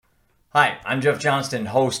Hi, I'm Jeff Johnston,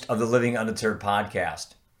 host of the Living Undeterred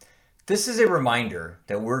podcast. This is a reminder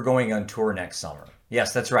that we're going on tour next summer.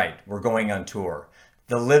 Yes, that's right. We're going on tour.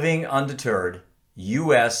 The Living Undeterred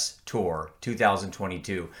U.S. Tour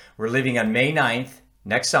 2022. We're leaving on May 9th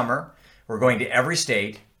next summer. We're going to every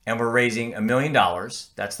state and we're raising $1 million.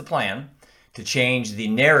 That's the plan. To change the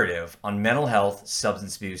narrative on mental health,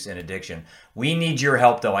 substance abuse, and addiction. We need your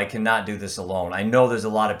help, though. I cannot do this alone. I know there's a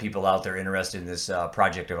lot of people out there interested in this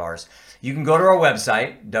project of ours. You can go to our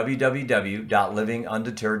website,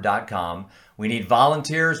 www.livingundeterred.com. We need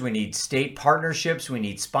volunteers. We need state partnerships. We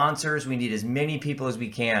need sponsors. We need as many people as we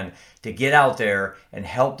can to get out there and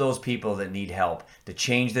help those people that need help to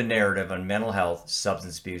change the narrative on mental health,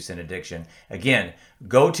 substance abuse, and addiction. Again,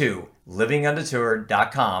 go to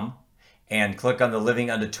livingundeterred.com and click on the Living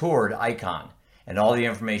Undeterred icon, and all the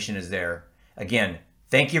information is there. Again,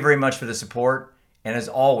 thank you very much for the support, and as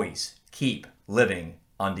always, keep living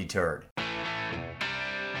undeterred.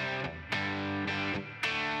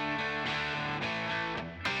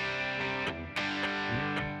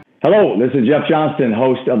 Hello, this is Jeff Johnston,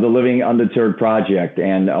 host of the Living Undeterred Project,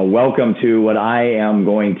 and welcome to what I am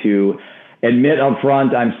going to admit up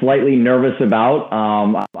front I'm slightly nervous about.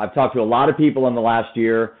 I've talked to a lot of people in the last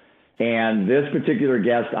year, and this particular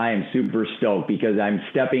guest, I am super stoked because I'm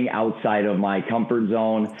stepping outside of my comfort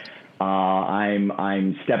zone.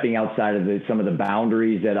 I'm stepping outside of some of the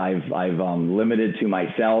boundaries that I've limited to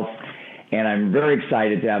myself, and I'm very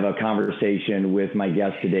excited to have a conversation with my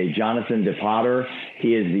guest today, Jonathan DePotter.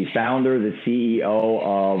 He is the founder, the CEO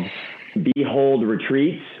of Behold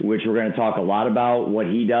Retreats, which we're going to talk a lot about what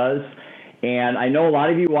he does. And I know a lot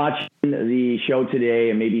of you watching the show today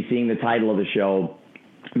and maybe seeing the title of the show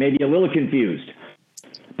may be a little confused,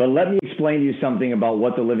 but let me explain to you something about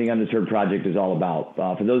what the Living Undeterred Project is all about.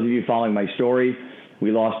 For those of you following my story,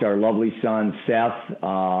 we lost our lovely son, Seth,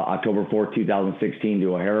 October 4th, 2016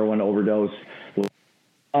 to a heroin overdose.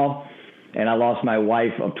 And I lost my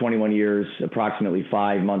wife of 21 years, approximately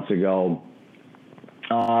 5 months ago,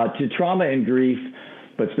 to trauma and grief,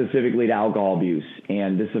 but specifically to alcohol abuse.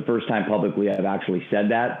 And this is the first time publicly I've actually said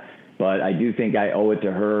that, but I do think I owe it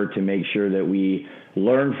to her to make sure that we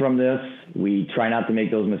learn from this. We try not to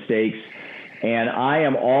make those mistakes. And I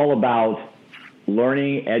am all about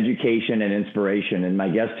learning, education, and inspiration. And my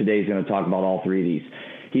guest today is going to talk about all three of these.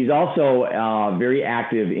 He's also very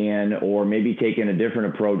active in, or maybe taking a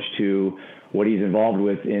different approach to what he's involved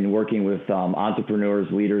with in working with entrepreneurs,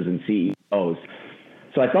 leaders, and CEOs.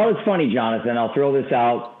 So I thought it's funny, Jonathan, I'll throw this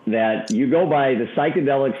out, that you go by the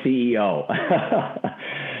psychedelic CEO.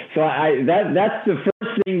 So that's the first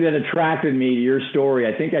thing that attracted me to your story.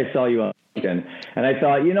 I think I saw you on LinkedIn, and I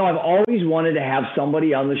thought, I've always wanted to have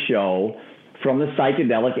somebody on the show from the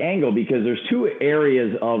psychedelic angle, because there's two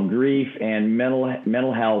areas of grief and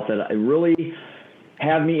mental health that really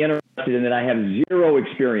have me interested in that I have zero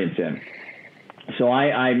experience in. So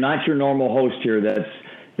I'm not your normal host here that's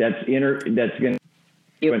going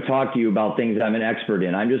to talk to you about things I'm an expert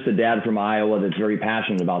in. I'm just a dad from Iowa that's very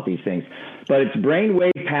passionate about these things. But it's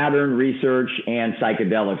brainwave pattern research and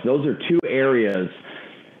psychedelics. Those are two areas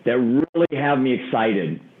that really have me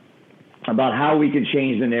excited about how we can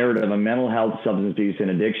change the narrative of mental health, substance abuse, and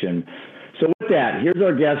addiction. So with that, here's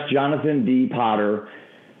our guest, Jonathan DePotter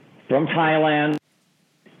from Thailand.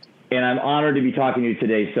 And I'm honored to be talking to you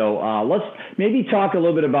today. So let's maybe talk a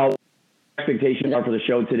little bit about what expectations are for the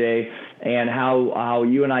show today and how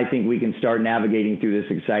you and I think we can start navigating through this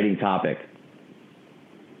exciting topic.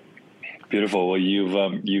 Beautiful. Well,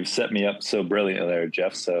 you've set me up so brilliantly there,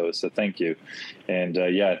 Jeff. So thank you. And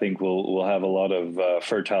I think we'll have a lot of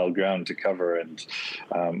fertile ground to cover. And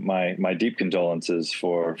my deep condolences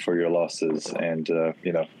for your losses. And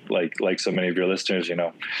like so many of your listeners,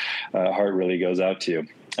 heart really goes out to you.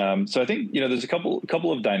 So I think there's a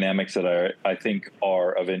couple of dynamics that I think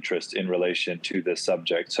are of interest in relation to this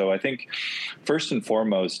subject. So I think first and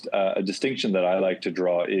foremost, a distinction that I like to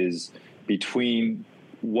draw is between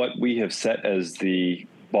what we have set as the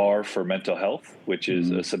bar for mental health, which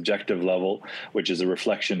is a subjective level, which is a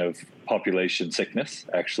reflection of population sickness,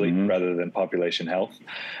 actually, rather than population health.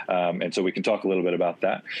 And so we can talk a little bit about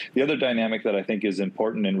that. The other dynamic that I think is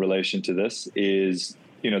important in relation to this is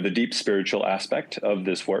the deep spiritual aspect of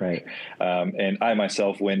this work. Right. And I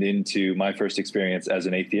myself went into my first experience as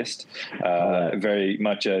an atheist, very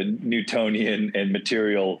much a Newtonian and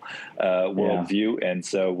material worldview. And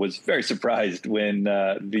so was very surprised when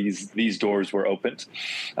these doors were opened.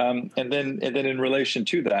 And then in relation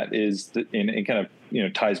to that is in kind of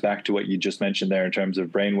ties back to what you just mentioned there in terms of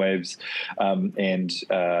brainwaves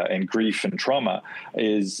and grief and trauma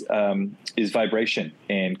is vibration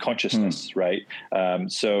and consciousness, right?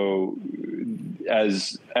 So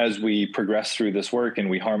as we progress through this work and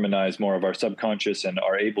we harmonize more of our subconscious and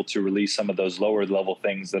are able to release some of those lower level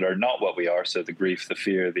things that are not what we are, so the grief, the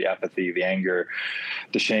fear, the apathy, the anger,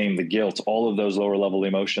 the shame, the guilt, all of those lower level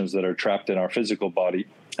emotions that are trapped in our physical body,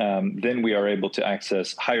 then we are able to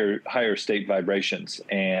access higher state vibrations.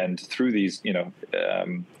 And through these,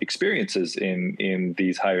 experiences in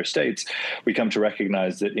these higher states, we come to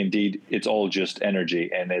recognize that indeed it's all just energy,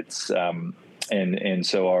 and it's and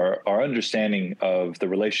so our understanding of the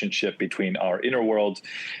relationship between our inner world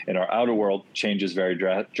and our outer world changes very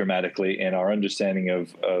dramatically, and our understanding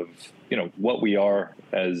of what we are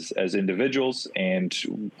as individuals and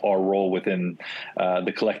our role within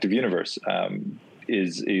the collective universe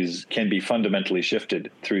can be fundamentally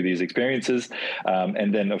shifted through these experiences.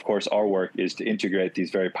 And then, of course, our work is to integrate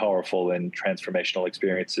these very powerful and transformational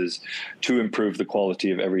experiences to improve the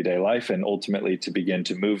quality of everyday life, and ultimately to begin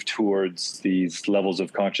to move towards these levels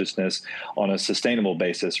of consciousness on a sustainable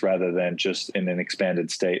basis, rather than just in an expanded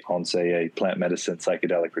state on, say, a plant medicine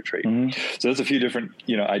psychedelic retreat. So there's a few different,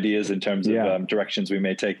 ideas in terms of directions we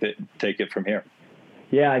may take it from here.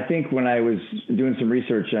 Yeah, I think when I was doing some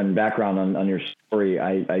research and background on your story,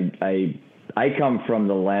 I come from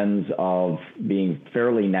the lens of being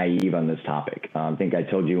fairly naive on this topic. I think I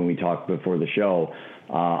told you when we talked before the show,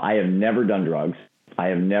 I have never done drugs. I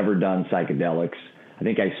have never done psychedelics. I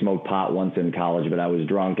think I smoked pot once in college, but I was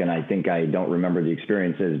drunk, and I think I don't remember the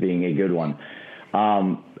experience as being a good one.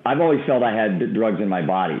 I've always felt I had drugs in my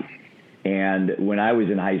body. And when I was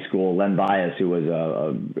in high school, Len Bias, who was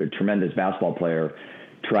a tremendous basketball player,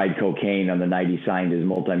 tried cocaine on the night he signed his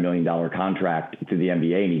multi-million-dollar contract to the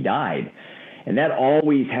NBA, and he died. And that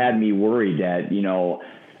always had me worried that,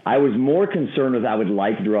 I was more concerned with I would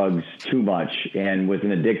like drugs too much, and with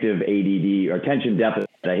an addictive ADD or attention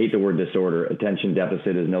deficit. I hate the word disorder. Attention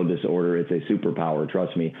deficit is no disorder. It's a superpower.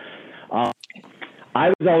 Trust me.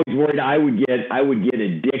 I was always worried I would get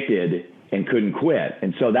addicted and couldn't quit.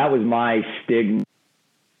 And so that was my stigma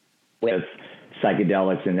with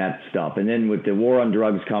psychedelics and that stuff. And then with the war on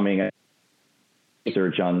drugs coming,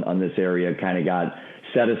 research on this area kind of got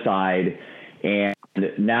set aside, and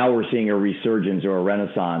now we're seeing a resurgence or a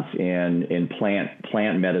renaissance in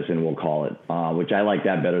plant medicine, we'll call it, which I like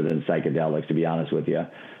that better than psychedelics, to be honest with you.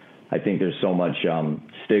 I think there's so much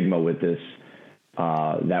stigma with this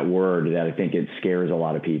that word that I think it scares a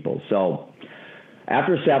lot of people. So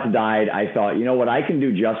after Seth died, I thought, what I can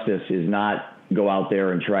do justice is not go out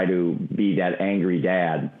there and try to be that angry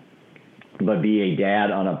dad, but be a dad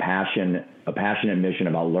on a passionate mission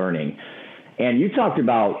about learning. And you talked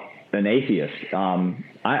about an atheist. I'm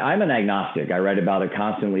an agnostic. I write about it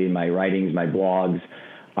constantly in my writings, my blogs.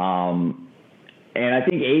 And I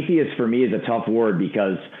think atheist for me is a tough word,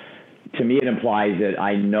 because to me it implies that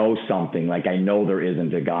I know something, like I know there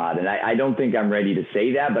isn't a God. And I don't think I'm ready to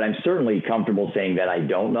say that, but I'm certainly comfortable saying that I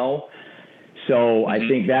don't know. So I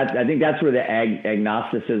think that's where the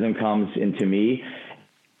agnosticism comes into me.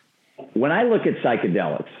 When I look at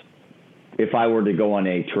psychedelics, if I were to go on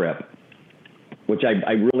a trip, which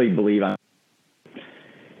I really believe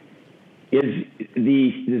is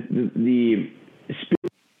the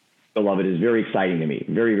spiritual of it is very exciting to me,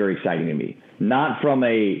 very, very exciting to me. Not from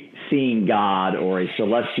a seeing God or a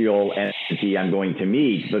celestial entity I'm going to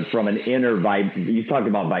meet, but from an inner you talked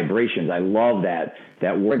about vibrations. I love that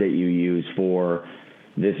word that you use for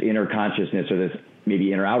this inner consciousness, or this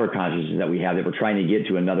maybe inner outer consciousness that we have, that we're trying to get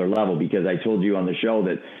to another level. Because I told you on the show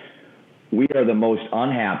that we are the most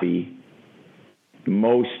unhappy,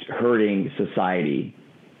 most hurting society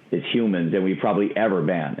as humans than we've probably ever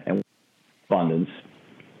been. And abundance,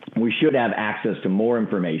 we should have access to more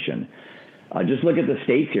information. Just look at the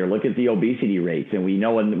states here. Look at the obesity rates, and we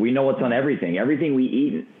know what's on everything. Everything we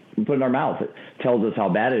eat and put in our mouth, it tells us how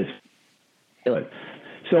bad it is.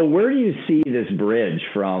 So where do you see this bridge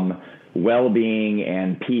from well-being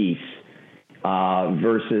and peace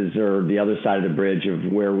versus, or the other side of the bridge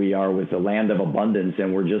of where we are with the land of abundance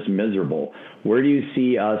and we're just miserable? Where do you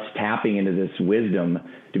see us tapping into this wisdom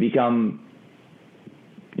to become,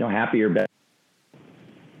 happier, better?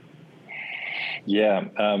 Yeah,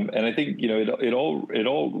 and I think it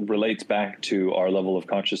all relates back to our level of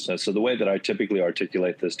consciousness. So the way that I typically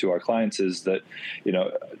articulate this to our clients is that,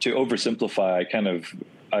 to oversimplify,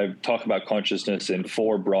 I talk about consciousness in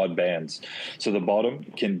 4 broad bands. So the bottom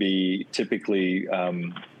can be typically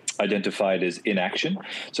identified as inaction.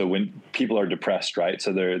 So when people are depressed, right?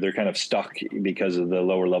 So they're kind of stuck because of the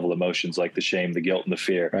lower level emotions like the shame, the guilt, and the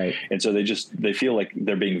fear. Right. And so they feel like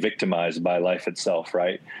they're being victimized by life itself,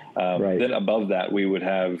 right? Then above that, we would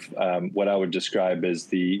have what I would describe as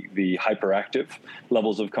the hyperactive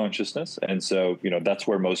levels of consciousness. And so, that's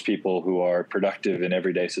where most people who are productive in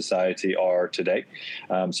everyday society are today.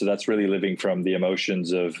 So that's really living from the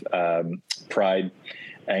emotions of pride,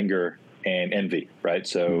 anger, and envy, right?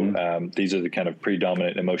 So these are the kind of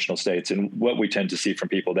predominant emotional states. And what we tend to see from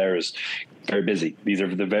people there is very busy. These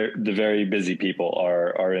are the very busy people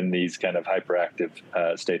are in these kind of hyperactive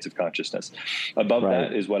states of consciousness. Above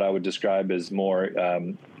that is what I would describe as more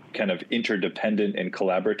kind of interdependent and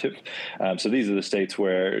collaborative. So these are the states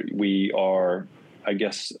where we are, I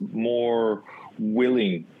guess, more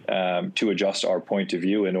willing to adjust our point of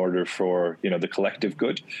view in order for the collective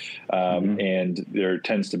good, and there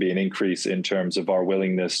tends to be an increase in terms of our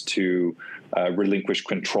willingness to relinquish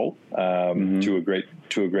control to a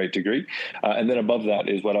great degree, and then above that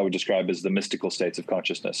is what I would describe as the mystical states of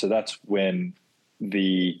consciousness. So that's when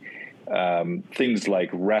the things like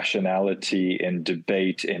rationality and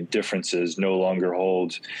debate and differences no longer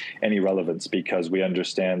hold any relevance, because we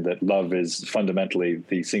understand that love is fundamentally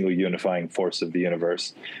the single unifying force of the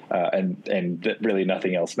universe, and that really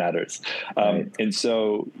nothing else matters. And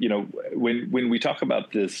so, when we talk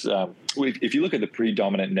about this, if you look at the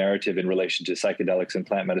predominant narrative in relation to psychedelics and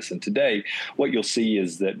plant medicine today, what you'll see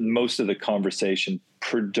is that most of the conversation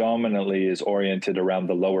predominantly is oriented around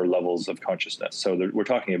the lower levels of consciousness. So we're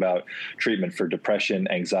talking about treatment for depression,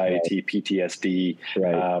 anxiety, PTSD,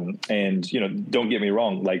 and don't get me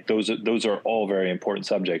wrong, like those are all very important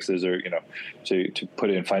subjects. Those are, to put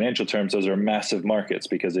it in financial terms, those are massive markets,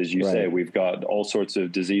 because as you say, we've got all sorts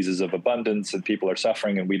of diseases of abundance and people are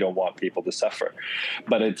suffering, and we don't want people to suffer.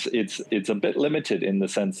 But it's a bit limited in the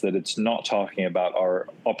sense that it's not talking about our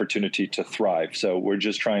opportunity to thrive. So we're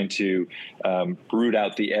just trying to root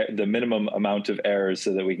out the minimum amount of errors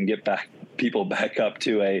so that we can get people back up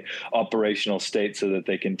to a operational state so that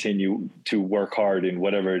they continue to work hard in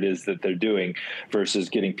whatever it is that they're doing, versus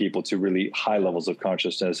getting people to really high levels of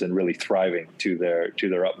consciousness and really thriving to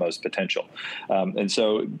their utmost potential. And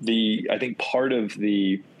so I think part of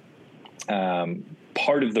the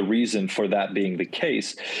reason for that being the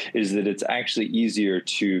case is that it's actually easier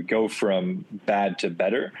to go from bad to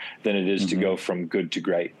better than it is to go from good to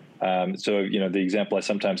great. So, the example I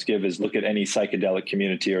sometimes give is look at any psychedelic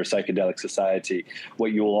community or psychedelic society.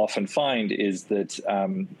 What you will often find is that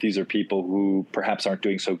these are people who perhaps aren't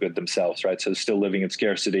doing so good themselves, right? So still living in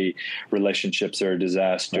scarcity, relationships are a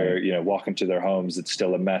disaster, walk into their homes, it's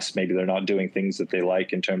still a mess. Maybe they're not doing things that they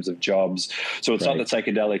like in terms of jobs. So it's not that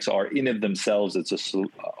psychedelics are in of themselves,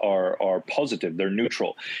 are positive, they're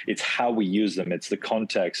neutral. It's how we use them. It's the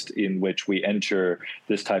context in which we enter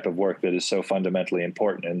this type of work that is so fundamentally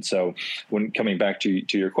important. And so when coming back to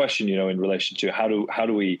your question, in relation to how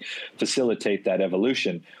do we facilitate that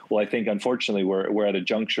evolution? Well, I think unfortunately we're at a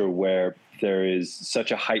juncture where there is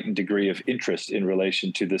such a heightened degree of interest in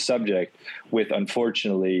relation to the subject, with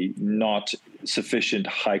unfortunately not sufficient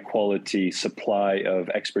high quality supply of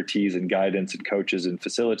expertise and guidance and coaches and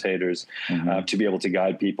facilitators to be able to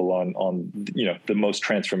guide people on the most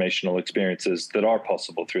transformational experiences that are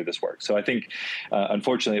possible through this work. So I think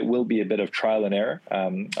unfortunately it will be a bit of trial and error.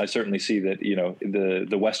 I certainly see that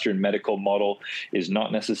the Western medical model is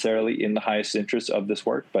not necessarily in the highest interest of this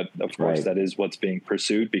work, but of course that is what's being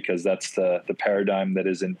pursued because that's the paradigm that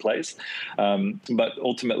is in place. But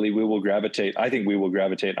ultimately we will gravitate. I think we will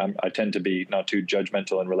gravitate. I tend to be not too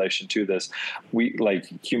judgmental in relation to this. We, like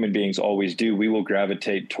human beings always do, we will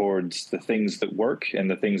gravitate towards the things that work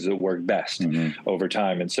and the things that work best over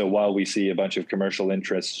time. And so while we see a bunch of commercial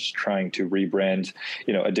interests trying to rebrand,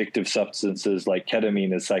 addictive substances like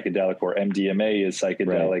ketamine as psychedelic or MDMA as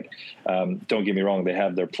psychedelic, don't get me wrong, they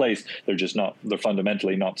have their place. They're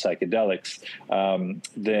fundamentally not psychedelics.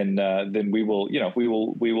 Then we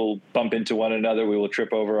will bump into one another. We will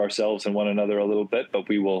trip over ourselves and one another a little bit, but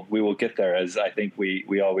we will get there, as I think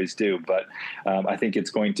we always do. But I think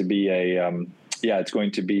it's going to be it's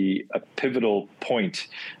going to be a pivotal point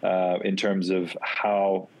in terms of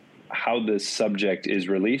how this subject is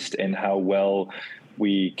released and how well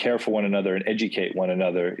we care for one another and educate one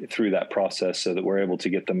another through that process, so that we're able to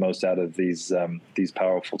get the most out of these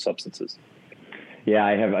powerful substances. Yeah,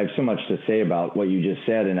 I have so much to say about what you just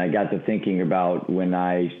said, and I got to thinking about when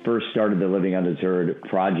I first started the Living Undeterred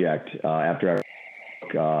project after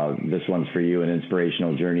This One's for You, an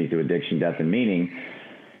inspirational journey through addiction, death, and meaning.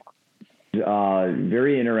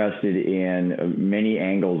 very interested in many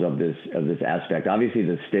angles of this aspect. Obviously,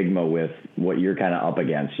 the stigma with what you're kind of up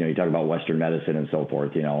against. You talk about Western medicine and so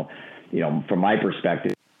forth. From my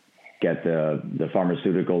perspective, get the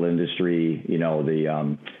pharmaceutical industry.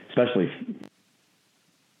 Especially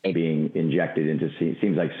being injected into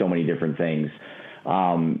seems like so many different things.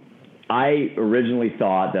 I originally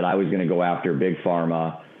thought that I was going to go after big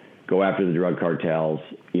pharma, go after the drug cartels.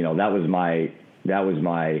 That was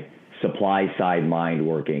my supply side mind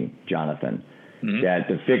working, Jonathan. Mm-hmm. That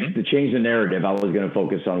to change the narrative, I was going to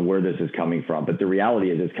focus on where this is coming from. But the reality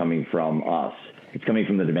is, it's coming from us. It's coming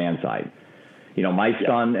from the demand side. My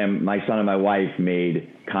son and my wife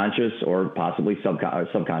made conscious or possibly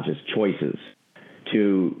subconscious choices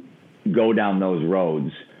to go down those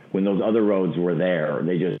roads when those other roads were there.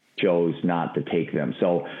 They just chose not to take them.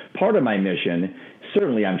 So part of my mission,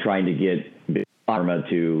 certainly I'm trying to get big pharma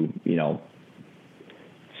to,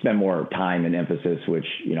 spend more time and emphasis, which,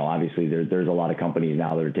 obviously there's a lot of companies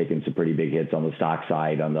now that are taking some pretty big hits on the stock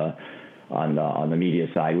side, on the media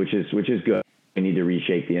side, which is good. We need to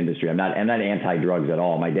reshape the industry. I'm not anti-drugs at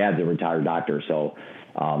all. My dad's a retired doctor, so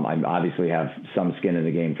I obviously have some skin in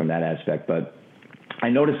the game from that aspect. But I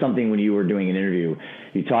noticed something when you were doing an interview.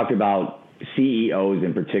 You talked about CEOs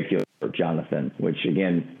in particular, Jonathan, which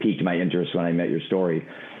again piqued my interest when I met your story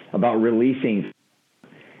about releasing.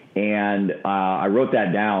 And I wrote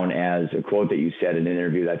that down as a quote that you said in an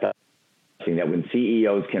interview that I thought that when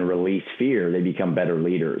CEOs can release fear, they become better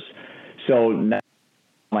leaders. So now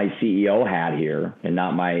my CEO hat here and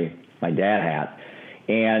not my dad hat.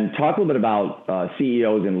 And talk a little bit about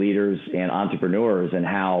CEOs and leaders and entrepreneurs and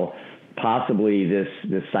how possibly this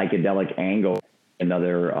psychedelic angle,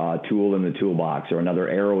 another tool in the toolbox or another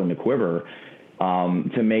arrow in the quiver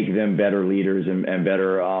to make them better leaders and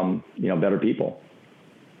better people.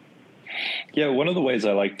 Yeah, one of the ways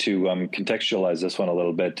I like to contextualize this one a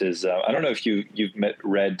little bit is I don't know if you've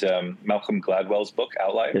read Malcolm Gladwell's book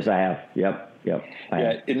Outliers. Yes, I have. Yep.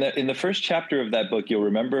 In the first chapter of that book, you'll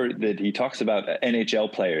remember that he talks about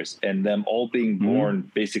NHL players and them all being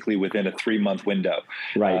born basically within a 3-month window.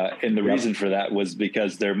 Right. And the reason for that was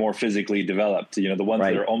because they're more physically developed. The ones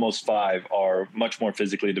that are almost 5 are much more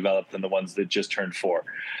physically developed than the ones that just turned 4.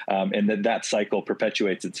 And that cycle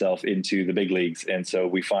perpetuates itself into the big leagues. And so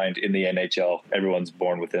we find in the NHL, everyone's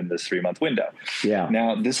born within this 3-month window. Yeah.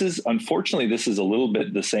 Now, unfortunately, this is a little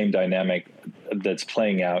bit the same dynamic that's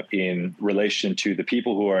playing out in relation to the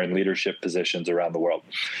people who are in leadership positions around the world.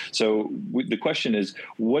 So the question is,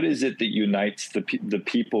 what is it that unites the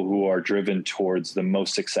people who are driven towards the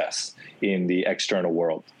most success in the external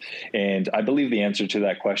world? And I believe the answer to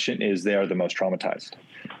that question is they are the most traumatized.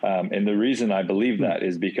 And the reason I believe that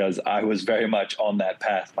is because I was very much on that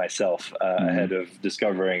path myself ahead of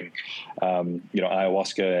discovering,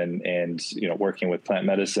 ayahuasca and working with plant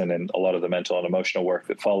medicine and a lot of the mental and emotional work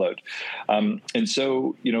that followed. And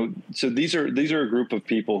so these are a group of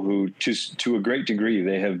people who, to a great degree,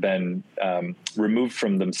 they have been removed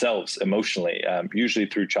from themselves emotionally, usually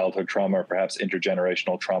through childhood trauma or perhaps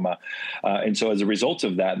intergenerational trauma. And so as a result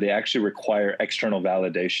of that, they actually require external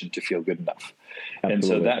validation to feel good enough. Absolutely. And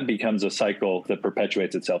so that becomes a cycle that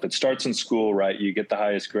perpetuates itself. It starts in school, right? You get the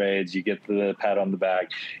highest grades, you get the pat on the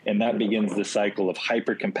back, and that begins the cycle of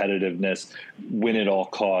hyper competitiveness, win at all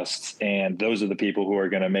costs. And those are the people who are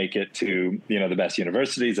going to make it to, the best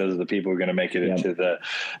universities. Those are the people who are going to make it into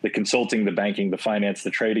the consulting, the banking, the finance,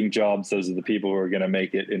 the trading jobs. Those are the people who are going to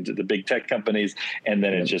make it into the big tech companies. And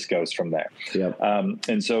then it just goes from there. Yep.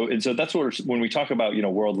 And so that's what when we talk about,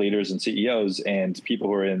 world leaders and CEOs and people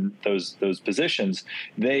who are in those positions,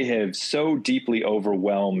 they have so deeply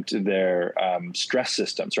overwhelmed their stress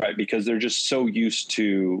systems, right? Because they're just so used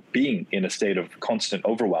to being in a state of constant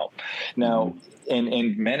overwhelm. Now,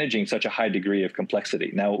 and managing such a high degree of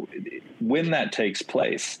complexity. Now, when that takes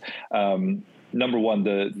place, number one,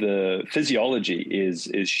 the physiology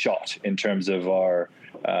is shot in terms of our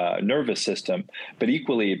nervous system, but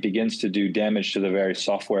equally it begins to do damage to the very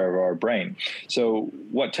software of our brain. So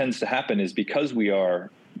what tends to happen is because we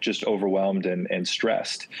are just overwhelmed and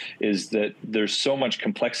stressed, is that there's so much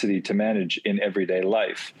complexity to manage in everyday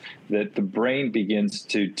life that the brain begins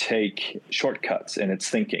to take shortcuts in its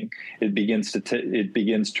thinking. It begins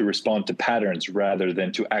to respond to patterns rather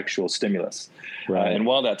than to actual stimulus. Right. And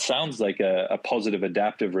while that sounds like a positive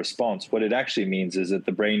adaptive response, what it actually means is that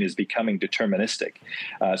the brain is becoming deterministic.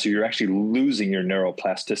 So you're actually losing your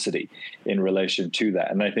neuroplasticity in relation to that.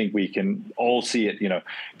 And I think we can all see it,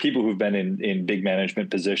 people who've been in big management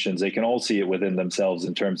positions, they can all see it within themselves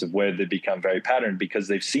in terms of where they become very patterned because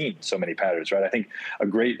they've seen so many patterns, right? I think a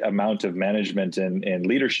great amount amount of management and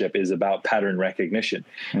leadership is about pattern recognition,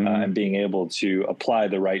 and being able to apply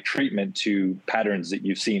the right treatment to patterns that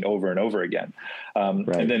you've seen over and over again.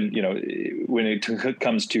 And then, when it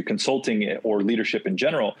comes to consulting or leadership in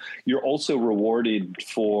general, you're also rewarded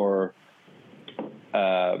for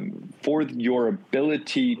your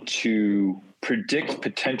ability to predict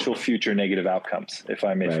potential future negative outcomes, if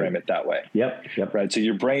I may frame it that way. Yep. Right. So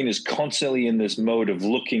your brain is constantly in this mode of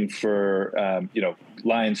looking for,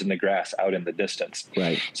 lions in the grass out in the distance.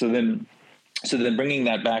 Right. So then bringing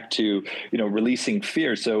that back to, releasing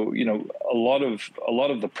fear. So, a lot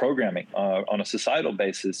of the programming on a societal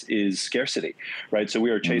basis is scarcity, right? So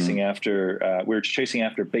we are chasing after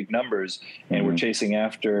big numbers, and we're chasing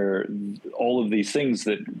after all of these things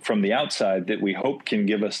that from the outside that we hope can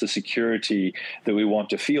give us the security that we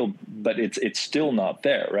want to feel, but it's still not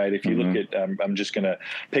there, right? If you look at, I'm just going to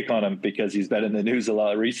pick on him because he's been in the news a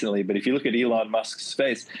lot recently, but if you look at Elon Musk's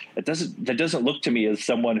face, that doesn't look to me as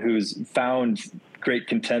someone who's found great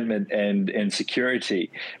contentment and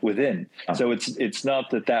security within. So it's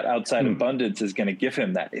not that outside abundance is going to give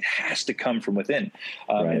him that. It has to come from within.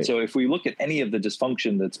 And so if we look at any of the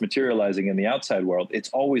dysfunction that's materializing in the outside world, it's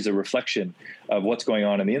always a reflection of what's going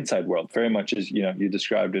on in the inside world, very much as you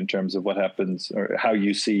described in terms of what happens or how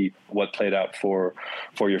you see what played out for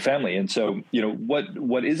your family. And so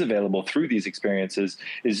what is available through these experiences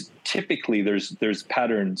is typically there's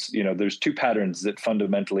patterns. There's two patterns that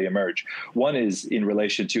fundamentally emerge. One is in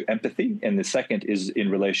relation to empathy, and the second is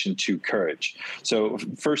in relation to courage. So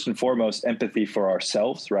first and foremost, empathy for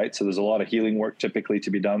ourselves, right? So there's a lot of healing work typically to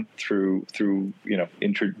be done through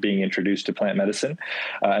being introduced to plant medicine,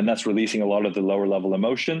 and that's releasing a lot of the lower level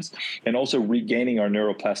emotions and also regaining our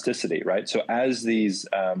neuroplasticity, right? So as these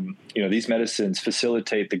medicines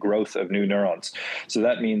facilitate the growth of new neurons, so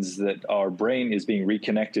that means that our brain is being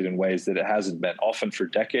reconnected in ways that it hasn't been, often for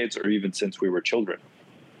decades or even since we were children.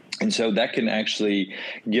 And so that can actually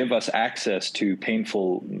give us access to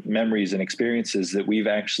painful memories and experiences that we've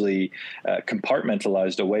actually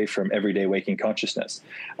compartmentalized away from everyday waking consciousness.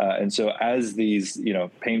 And so as these,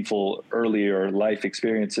 painful earlier life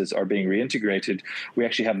experiences are being reintegrated, we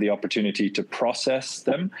actually have the opportunity to process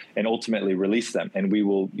them and ultimately release them. And we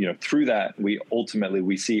will, through that,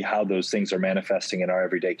 we see how those things are manifesting in our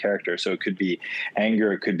everyday character. So it could be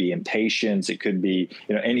anger, it could be impatience, it could be,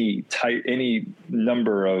 any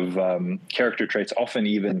number of character traits, often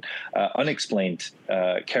even unexplained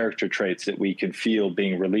character traits that we can feel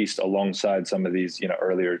being released alongside some of these,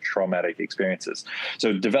 earlier traumatic experiences.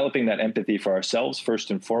 So developing that empathy for ourselves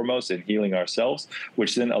first and foremost, and healing ourselves,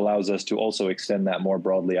 which then allows us to also extend that more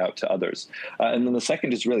broadly out to others. And then the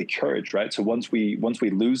second is really courage, right? So once we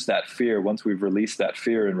lose that fear, once we've released that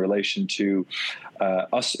fear in relation to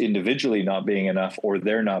us individually not being enough or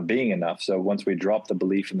there not being enough. So once we drop the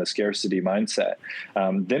belief in the scarcity mindset,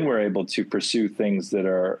 then we're able to pursue things that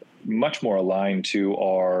are much more aligned to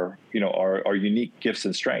our unique gifts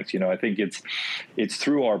and strengths. I think it's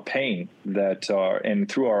through our pain and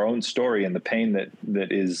through our own story and the pain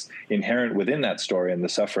that is inherent within that story and the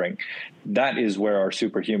suffering, that is where our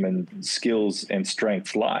superhuman skills and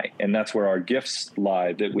strengths lie. And that's where our gifts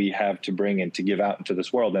lie that we have to bring and to give out into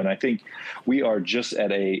this world. And I think we are just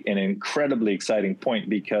at an incredibly exciting point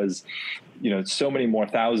because so many more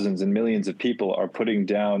thousands and millions of people are putting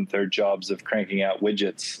down their jobs of cranking out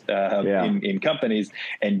widgets in companies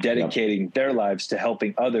and dedicating their lives to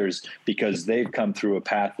helping others because they've come through a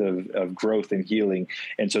path of growth and healing.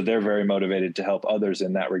 And so they're very motivated to help others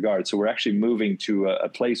in that regard. So we're actually moving to a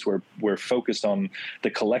place where we're focused on the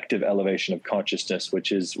collective elevation of consciousness,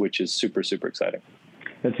 which is super, super exciting.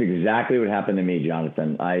 That's exactly what happened to me,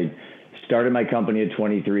 Jonathan. I started my company at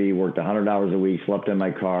 23, worked 100 hours a week, slept in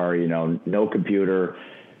my car, no computer,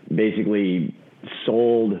 basically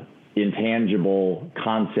sold intangible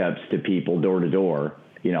concepts to people door to door.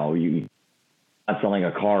 You're not selling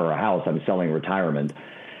a car or a house, I'm selling retirement,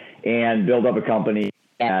 and build up a company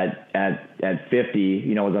at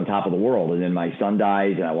 50, was on top of the world. And then my son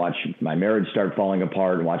dies and I watch my marriage start falling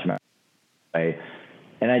apart and watch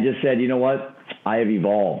and I just said, you know what, I have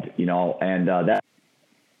evolved, and that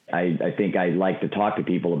I think I'd like to talk to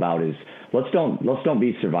people about is let's don't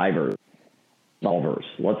be survivors, solvers.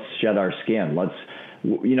 Let's shed our skin.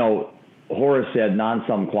 Horace said non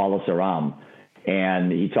sum qualis eram,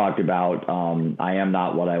 and he talked about I am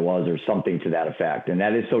not what I was or something to that effect. And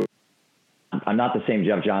that is so. I'm not the same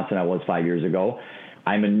Jeff Johnson I was 5 years ago.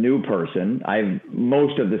 I'm a new person. I have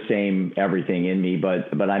most of the same everything in me,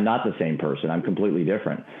 but I'm not the same person. I'm completely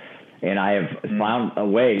different. And I have found a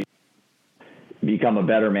way become a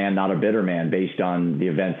better man, not a bitter man, based on the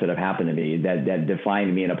events that have happened to me that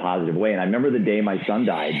defined me in a positive way. And I remember the day my son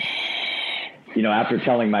died, after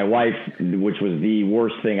telling my wife, which was the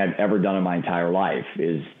worst thing I've ever done in my entire life,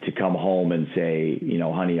 is to come home and say,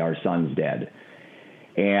 honey, our son's dead.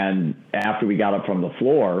 And after we got up from the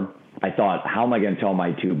floor, I thought, how am I going to tell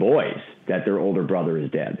my two boys that their older brother is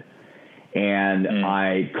dead? And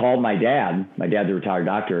I called my dad. My dad's a retired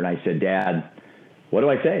doctor. And I said, Dad, what do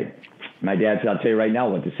I say? My dad said, I'll tell you right now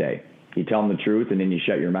what to say. You tell them the truth and then you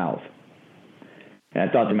shut your mouth. And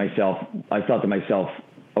I thought to myself,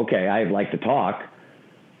 okay, I like to talk.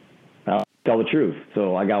 I'll tell the truth.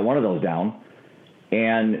 So I got one of those down.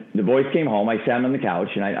 And the boys came home. I sat them on the couch.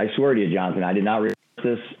 And I swear to you, Jonathan, I did not realize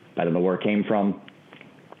this. I don't know where it came from.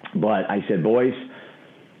 But I said, boys,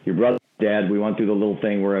 your brother's dead. We went through the little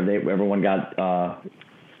thing where everyone got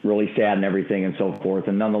really sad and everything and so forth.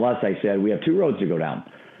 And nonetheless, I said, we have two roads to go down.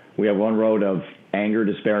 We have one road of anger,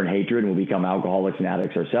 despair, and hatred, and we'll become alcoholics and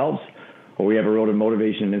addicts ourselves. Or we have a road of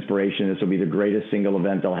motivation and inspiration. This will be the greatest single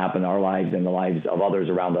event that will happen in our lives and the lives of others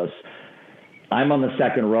around us. I'm on the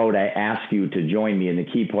second road. I ask you to join me. And the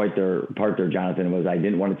key part there, Jonathan, was I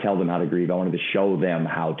didn't want to tell them how to grieve. I wanted to show them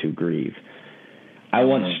how to grieve. I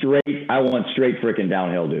went straight freaking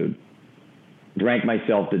downhill, dude. Drank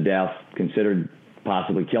myself to death, considered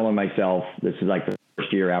possibly killing myself. This is like the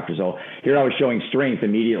first year after. So here I was showing strength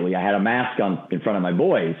immediately. I had a mask on in front of my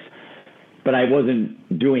boys, but I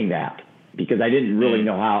wasn't doing that because I didn't really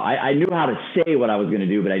know how. I knew how to say what I was going to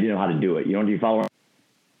do, but I didn't know how to do it. Do you follow?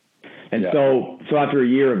 And so after a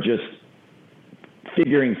year of just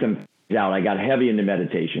figuring some things out, I got heavy into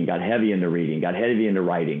meditation, got heavy into reading, got heavy into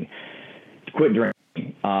writing, quit drinking.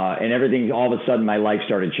 And everything, all of a sudden, my life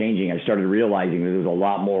started changing. I started realizing that there's a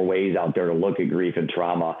lot more ways out there to look at grief and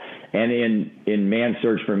trauma. And in Man's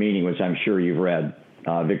Search for Meaning, which I'm sure you've read,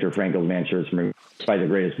 Viktor Frankl's Man's Search for Meaning, it's probably the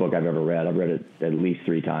greatest book I've ever read. I've read it at least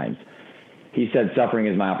 3 times. He said, suffering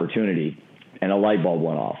is my opportunity, and a light bulb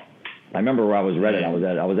went off. I remember where I was read it. I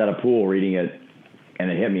was at a pool reading it,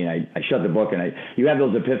 and it hit me, and I shut the book, and you have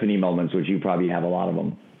those epiphany moments, which you probably have a lot of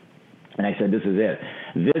them. And I said, this is it.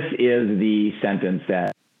 This is the sentence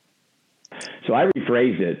that. So I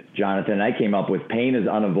rephrased it, Jonathan, and I came up with pain is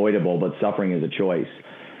unavoidable, but suffering is a choice.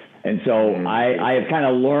 And so I have kind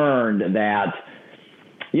of learned that,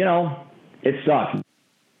 it sucks.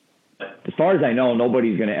 As far as I know,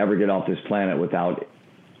 nobody's going to ever get off this planet without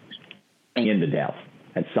into death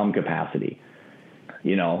at some capacity,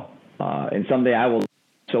 and someday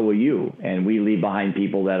so will you. And we leave behind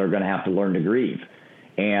people that are going to have to learn to grieve.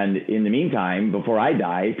 And in the meantime, before I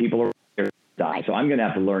die, people are going to die. So I'm going to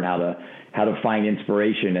have to learn how to find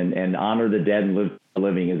inspiration and honor the dead and live the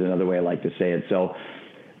living is another way I like to say it. So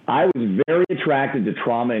I was very attracted to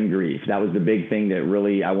trauma and grief. That was the big thing that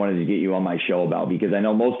really I wanted to get you on my show about, because I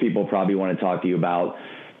know most people probably want to talk to you about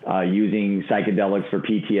using psychedelics for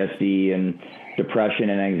PTSD and depression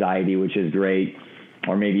and anxiety, which is great,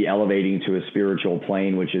 or maybe elevating to a spiritual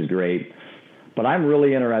plane, which is great. But I'm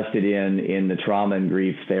really interested in the trauma and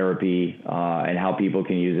grief therapy and how people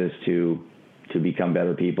can use this to become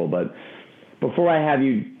better people. But before I have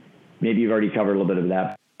you, maybe you've already covered a little bit of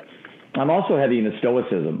that. I'm also heavy into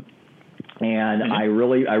Stoicism, and I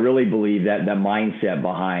really believe that the mindset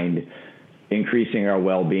behind increasing our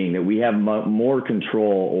well-being, that we have more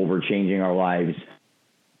control over changing our lives.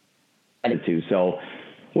 So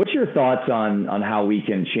what's your thoughts on how we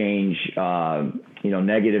can change,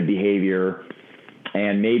 negative behavior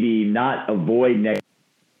and maybe not avoid negative,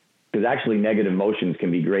 because actually negative emotions can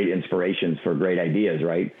be great inspirations for great ideas,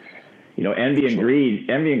 right? Envy and greed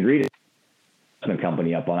is a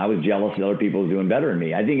company up on. I was jealous that other people were doing better than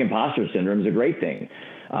me. I think imposter syndrome is a great thing.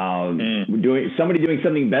 Somebody doing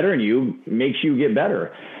something better than you makes you get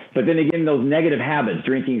better. But then again, those negative habits,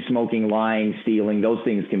 drinking, smoking, lying, stealing, those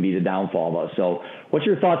things can be the downfall of us. So what's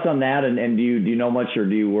your thoughts on that? And do you know much, or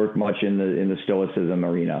do you work much in the Stoicism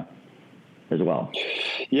arena as well?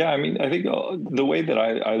 Yeah, I mean, I think the way that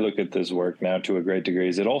I look at this work now to a great degree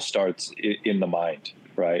is it all starts in the mind,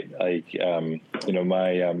 right? Like,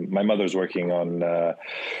 my mother's working on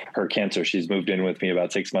her cancer. She's moved in with me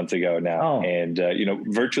about 6 months ago now. And,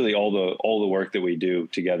 virtually all the work that we do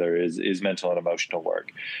together is mental and emotional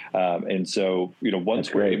work. And so,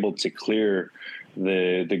 once we're able to clear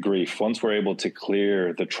the grief, once we're able to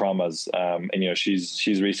clear the traumas, and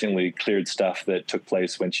she's recently cleared stuff that took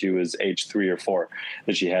place when she was age 3 or 4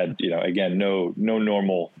 that she had, again, no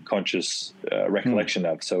normal conscious recollection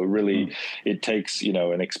of. So really it takes,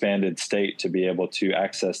 an expanded state to be able to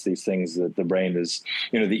access these things that the brain is,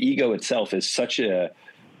 the ego itself is such a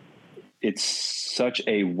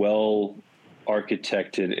well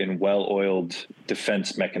architected and well-oiled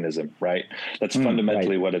defense mechanism, right? That's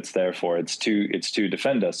fundamentally what it's there for. It's to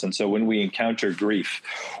defend us. And so when we encounter grief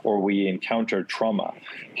or we encounter trauma,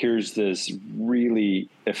 here's this really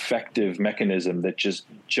effective mechanism that just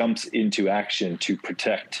jumps into action to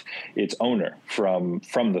protect its owner from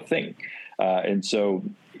the thing. And so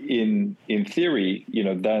in theory,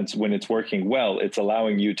 that's when it's working well, it's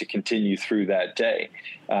allowing you to continue through that day.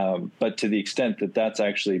 But to the extent that that's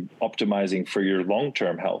actually optimizing for your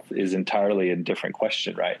long-term health is entirely a different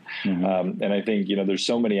question, right? Mm-hmm. And I think, there's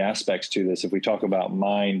so many aspects to this. If we talk about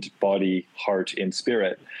mind, body, heart, and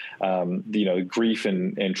spirit, grief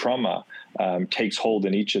and trauma takes hold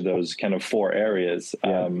in each of those kind of four areas,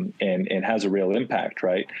 and has a real impact,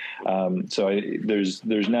 right?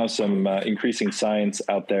 There's now some increasing science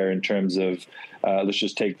out there in terms of, let's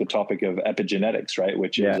just take the topic of epigenetics, right?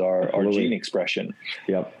 Which is our gene expression.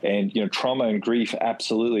 Yep. And, trauma and grief,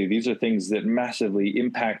 absolutely. These are things that massively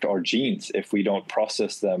impact our genes if we don't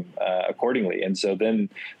process them accordingly. And so then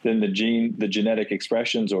the genetic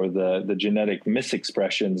expressions or the genetic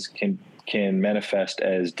misexpressions can manifest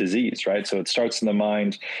as disease, right? So it starts in the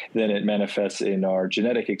mind, then it manifests in our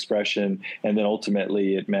genetic expression, and then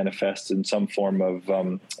ultimately it manifests in some form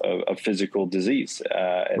of physical disease.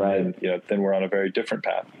 Then we're on a very different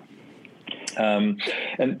path. And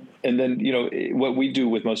then, what we do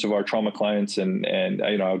with most of our trauma clients, and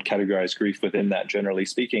I would categorize grief within that, generally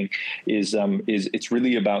speaking, is it's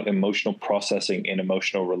really about emotional processing and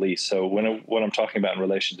emotional release. So what I'm talking about in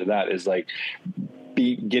relation to that is like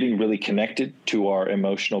getting really connected to our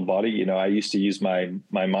emotional body. I used to use my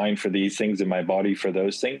mind for these things and my body for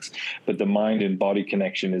those things, but the mind and body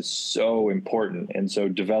connection is so important. And so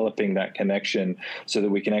developing that connection so that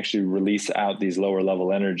we can actually release out these lower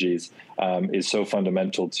level energies is so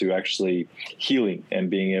fundamental to actually healing and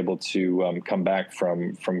being able to come back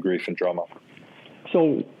from grief and trauma.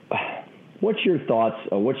 So what's your thoughts?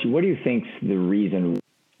 What do you think's the reason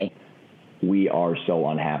we are so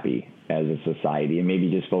unhappy as a society? And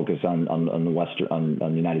maybe just focus on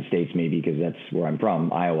the United States, maybe, because that's where I'm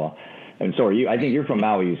from, Iowa. And so I think you're from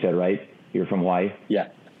Maui, you said, right? You're from Hawaii? Yeah.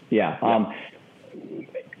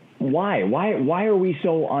 Why are we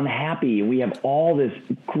so unhappy? We have all this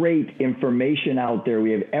great information out there.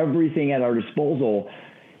 We have everything at our disposal,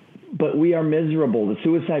 but we are miserable. The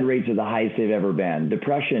suicide rates are the highest they've ever been.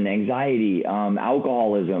 Depression, anxiety,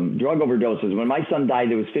 alcoholism, drug overdoses. When my son died,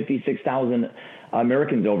 there was 56,000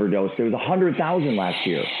 Americans overdosed. There was 100,000 last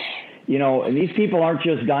year. And these people aren't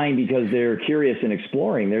just dying because they're curious and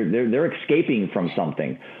exploring. They're escaping from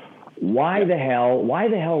something. Why the hell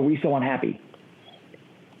are we so unhappy?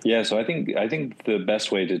 Yeah, so I think the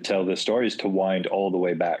best way to tell this story is to wind all the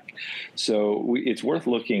way back. So it's worth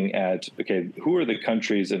looking at, okay, who are the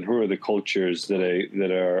countries and who are the cultures that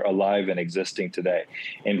are alive and existing today,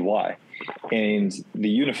 and why? And the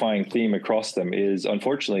unifying theme across them is,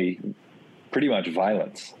 unfortunately, pretty much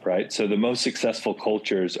violence, right? So the most successful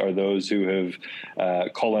cultures are those who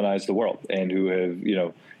have colonized the world and who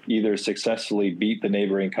have, either successfully beat the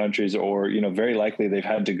neighboring countries or, very likely they've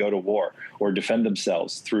had to go to war or defend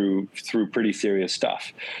themselves through pretty serious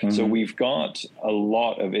stuff. Mm-hmm. So we've got a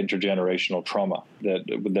lot of intergenerational trauma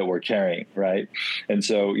that we're carrying, right? And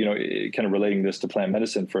so, kind of relating this to plant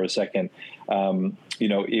medicine for a second,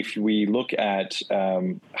 if we look at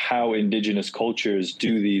how indigenous cultures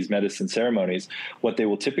do these medicine ceremonies, what they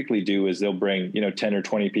will typically do is they'll bring, 10 or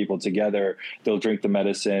 20 people together, they'll drink the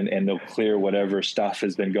medicine, and they'll clear whatever stuff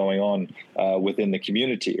has been going on within the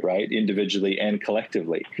community, right? Individually and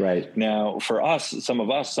collectively. Right. Now, for us, some of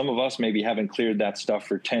us maybe haven't cleared that stuff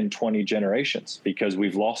for 10, 20 generations because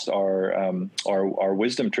we've lost our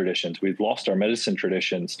wisdom traditions. We've lost our medicine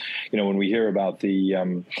traditions. When we hear about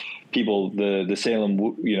the people, the Salem,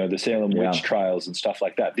 the Salem witch trials and stuff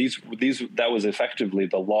like that. That was effectively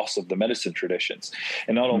the loss of the medicine traditions.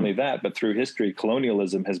 And not only that, but through history,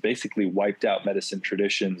 colonialism has basically wiped out medicine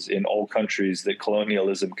traditions in all countries that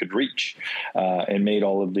colonialism could reach, and made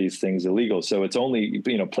all of these things illegal. So it's only,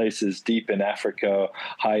 places deep in Africa,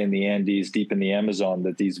 high in the Andes, deep in the Amazon,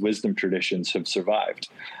 that these wisdom traditions have survived.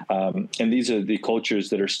 And these are the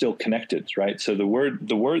cultures that are still connected, right? So the word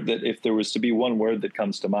that, if there was to be one word that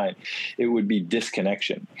comes to mind, it would be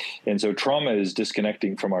disconnection. And so trauma is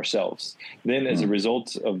disconnecting from ourselves. Then as a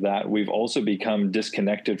result of that, we've also become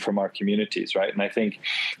disconnected from our communities, right? And I think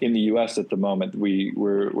in the US at the moment,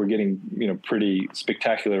 we're getting, pretty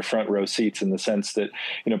spectacular front row seats in the sense that,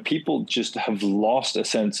 people just have lost a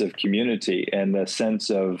sense of community and a sense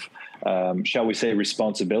of shall we say,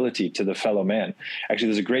 responsibility to the fellow man. Actually,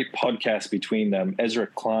 there's a great podcast between Ezra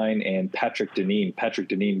Klein and Patrick Deneen. Patrick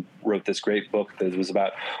Deneen wrote this great book that was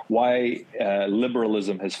about why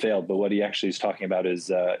liberalism has failed, but what he actually is talking about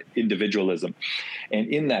is individualism. And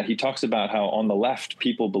in that, he talks about how on the left,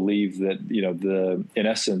 people believe that, in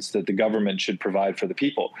essence, that the government should provide for the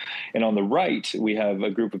people. And on the right, we have a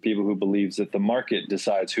group of people who believes that the market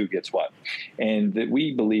decides who gets what. And that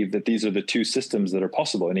we believe that these are the two systems that are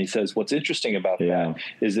possible. And he says, what's interesting about that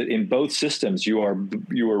is that in both systems, you are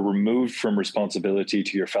removed from responsibility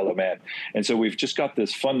to your fellow man. And so we've just got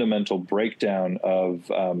this fundamental breakdown of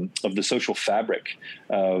the social fabric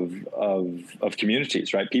of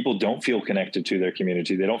communities, right? People don't feel connected to their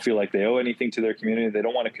community. They don't feel like they owe anything to their community. They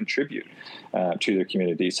don't want to contribute to their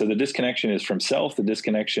community. So the disconnection is from self. The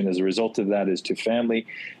disconnection as a result of that is to family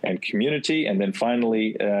and community. And then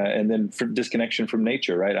finally, disconnection from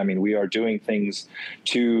nature, right? I mean, we are doing things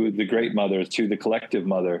to the great mother, to the collective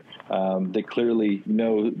mother, that clearly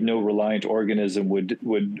no reliant organism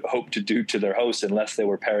would hope to do to their host unless they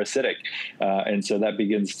were parasitic. And so that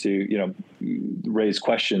begins to, raise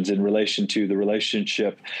questions in relation to the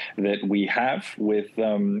relationship that we have with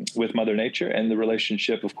Mother Nature, and the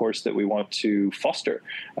relationship, of course, that we want to foster,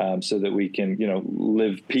 so that we can,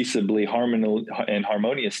 live peaceably, and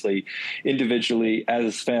harmoniously, individually,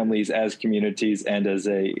 as families, as communities, and as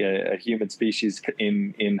a human species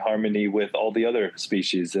in harmony with all the other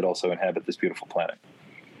species that also inhabit this beautiful planet.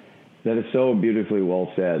 That is so beautifully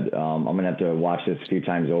well said. I'm going to have to watch this a few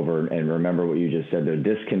times over and remember what you just said. They're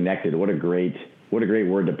disconnected. What a great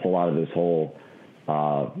word to pull out of this whole,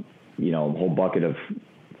 whole bucket of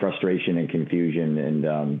frustration and confusion.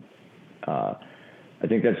 And I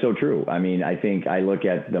think that's so true. I mean, I think I look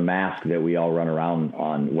at the mask that we all run around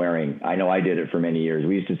on wearing. I know I did it for many years.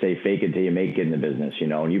 We used to say, fake it till you make it in the business,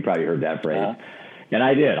 and you probably heard that phrase. Yeah. And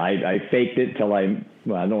I did. I faked it till I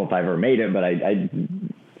don't know if I ever made it, but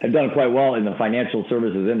I've done quite well in the financial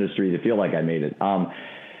services industry to feel like I made it.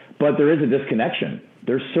 But there is a disconnection.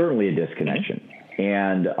 There's certainly a disconnection.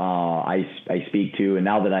 And I speak to, and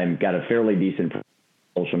now that I've got a fairly decent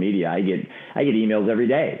social media, I get emails every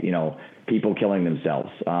day, people killing themselves.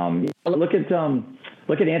 Look at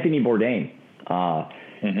Anthony Bourdain.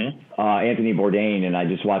 Anthony Bourdain, and I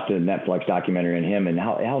just watched a Netflix documentary on him, and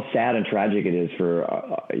how sad and tragic it is for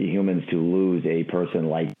humans to lose a person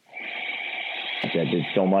like that did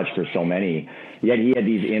so much for so many. Yet he had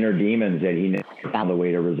these inner demons that he never found a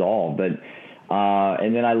way to resolve. But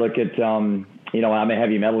and then I look at I'm a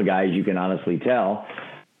heavy metal guy, as you can honestly tell.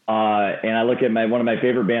 And I look at one of my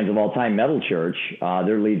favorite bands of all time, Metal Church.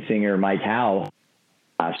 Their lead singer Mike Howe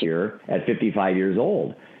last year at 55 years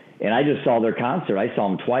old. And I just saw their concert. I saw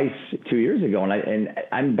them twice 2 years ago, and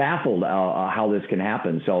I'm baffled how this can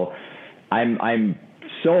happen. So I'm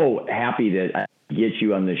so happy that I get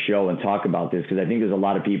you on this show and talk about this, because I think there's a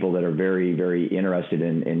lot of people that are very, very interested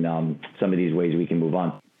in some of these ways we can move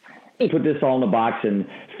on. Put this all in the box and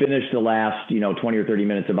finish the last 20 or 30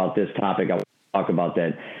 minutes about this topic. I want to talk about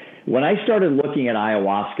that. When I started looking at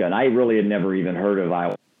ayahuasca, and I really had never even heard of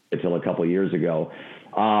ayahuasca until a couple of years ago.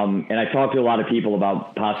 And I talked to a lot of people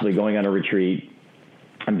about possibly going on a retreat.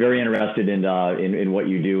 I'm very interested in what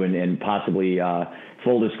you do, and possibly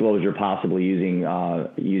full disclosure, possibly using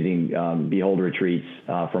Behold retreats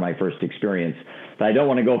for my first experience. But I don't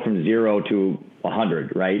want to go from 0 to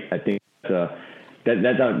 100, right? I think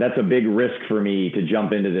that's a big risk for me to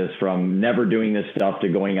jump into this, from never doing this stuff to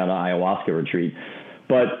going on an ayahuasca retreat.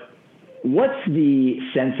 But what's the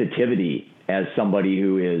sensitivity as somebody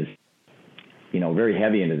who is very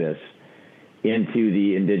heavy into this, into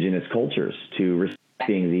the indigenous cultures, to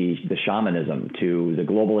respecting the shamanism, to the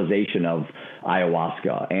globalization of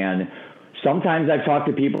ayahuasca? And sometimes I've talked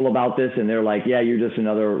to people about this, and they're like, yeah, you're just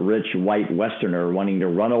another rich white Westerner wanting to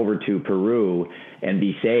run over to Peru and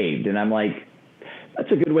be saved. And I'm like,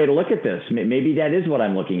 that's a good way to look at this. Maybe that is what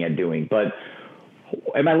I'm looking at doing. But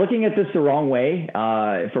am I looking at this the wrong way?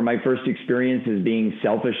 For my first experience as being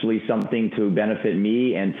selfishly something to benefit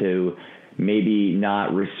me, and to maybe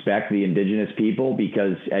not respect the indigenous people?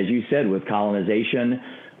 Because, as you said, with colonization,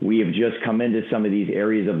 we have just come into some of these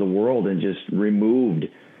areas of the world and just removed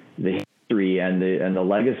the history and the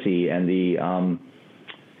legacy and the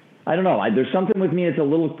I don't know. There's something with me that's a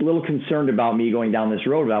little concerned about me going down this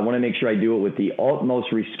road. But I want to make sure I do it with the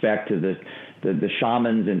utmost respect to the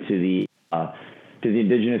shamans and to the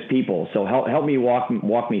indigenous people. So help me walk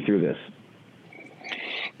me through this.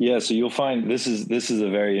 Yeah, so you'll find this is a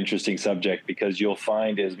very interesting subject, because you'll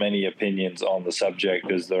find as many opinions on the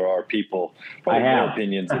subject as there are people, probably more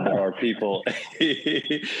opinions than there are people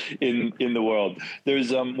in the world.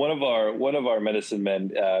 There's one of our medicine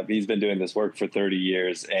men. He's been doing this work for 30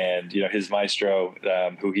 years, and his maestro,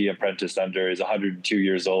 who he apprenticed under, is 102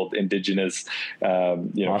 years old, indigenous,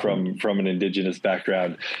 awesome. from an indigenous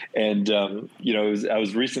background. And I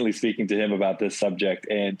was recently speaking to him about this subject,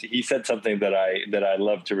 and he said something that I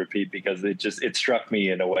love to repeat, because it struck me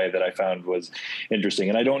in a way that I found was interesting.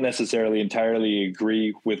 And I don't necessarily entirely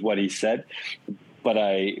agree with what he said, but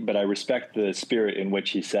I respect the spirit in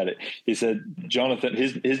which he said it. He said, Jonathan,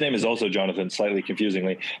 his name is also Jonathan, slightly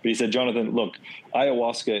confusingly, but he said, Jonathan, look,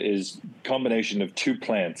 ayahuasca is a combination of two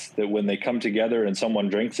plants that when they come together and someone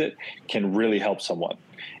drinks it can really help someone.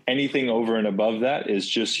 Anything over and above that is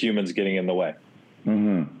just humans getting in the way.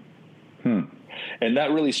 Mm-hmm. And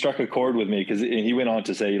that really struck a chord with me, because he went on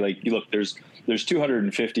to say, like, look, there's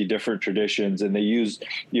 250 different traditions, and they use,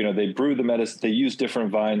 they brew the medicine, they use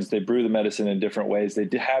different vines, they brew the medicine in different ways, they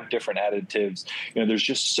have different additives. There's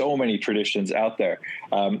just so many traditions out there.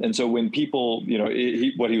 And so when people,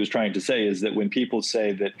 what he was trying to say is that when people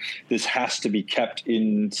say that this has to be kept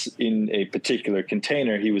in a particular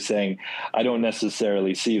container, he was saying, I don't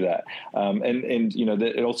necessarily see that. And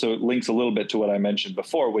that it also links a little bit to what I mentioned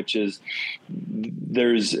before, which is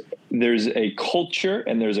there's a culture,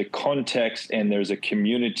 and there's a context, and there's a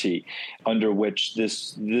community under which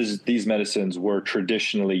these medicines were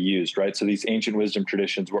traditionally used, right? So these ancient wisdom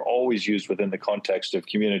traditions were always used within the context of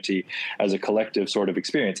community as a collective sort of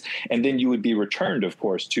experience. And then you would be returned, of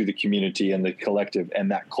course, to the community and the collective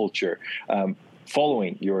and that culture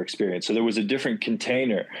following your experience. So there was a different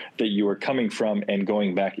container that you were coming from and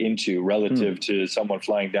going back into, relative to someone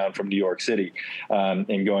flying down from New York City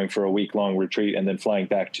and going for a week-long retreat and then flying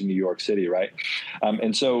back to New York City, right?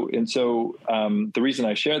 And so the reason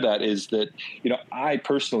I share that is that, I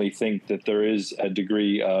personally think that there is a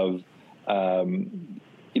degree of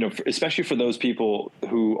especially for those people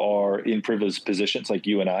who are in privileged positions like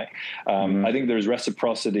you and I think there's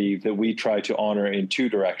reciprocity that we try to honor in two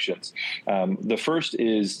directions. The first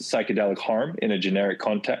is psychedelic harm in a generic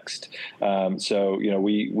context. So,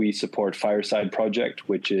 we support Fireside Project,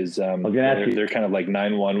 which is they're kind of like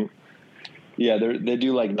 911. Yeah, they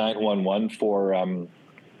do like 911 for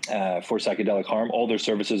psychedelic harm. All their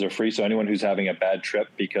services are free. So anyone who's having a bad trip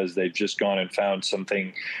because they've just gone and found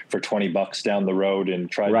something for $20 down the road and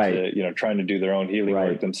trying to do their own healing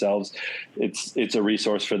work themselves, it's a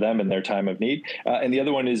resource for them in their time of need. And the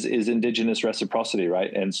other one is indigenous reciprocity,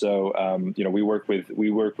 right? And so we work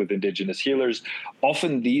with indigenous healers.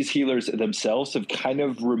 Often these healers themselves have kind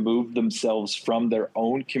of removed themselves from their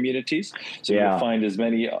own communities. So you'll find as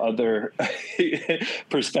many other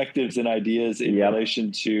perspectives and ideas in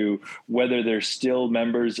relation to whether they're still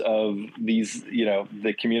members of these,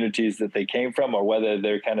 the communities that they came from, or whether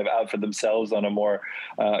they're kind of out for themselves on a more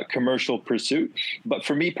commercial pursuit. But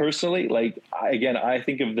for me personally, I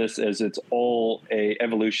think of this as it's all a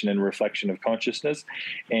evolution and reflection of consciousness,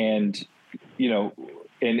 and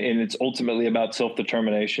it's ultimately about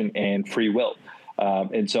self-determination and free will.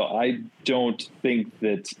 And so I don't think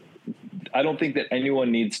that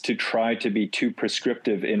anyone needs to try to be too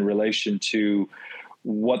prescriptive in relation to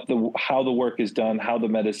how the work is done, how the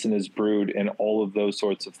medicine is brewed, and all of those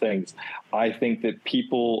sorts of things. I think that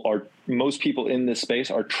most people in this space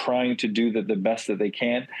are trying to do the best that they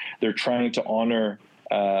can. They're trying to honor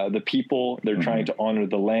the people, they're trying to honor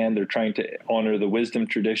the land, they're trying to honor the wisdom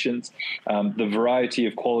traditions. The variety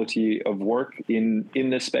of quality of work in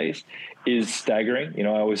this space is staggering.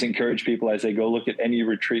 I always encourage people, I say, go look at any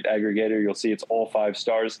retreat aggregator, you'll see it's all 5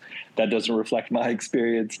 stars. That doesn't reflect my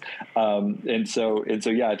experience. And so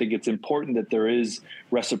I think it's important that there is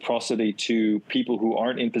reciprocity to people who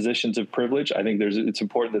aren't in positions of privilege. I think it's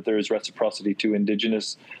important that there is reciprocity to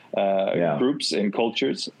indigenous groups and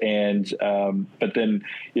cultures. And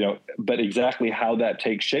but exactly how that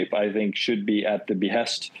takes shape, I think, should be at the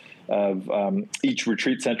behest of each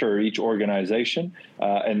retreat center or each organization,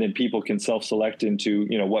 and then people can self-select into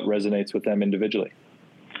what resonates with them individually.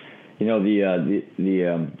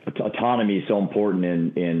 The autonomy is so important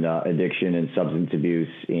in addiction and substance abuse,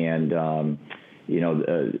 and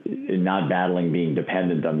not battling being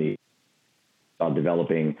dependent on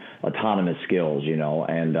developing autonomous skills.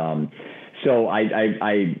 And so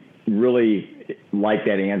I really like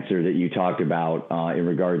that answer that you talked about in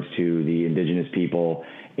regards to the indigenous people.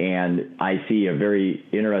 And I see a very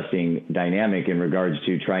interesting dynamic in regards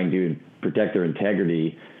to trying to protect their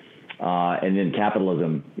integrity, and then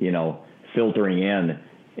capitalism, filtering in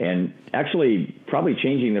and actually probably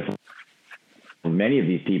changing the many of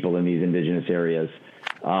these people in these indigenous areas,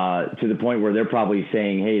 to the point where they're probably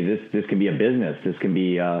saying, hey, this can be a business. This can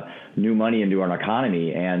be new money into our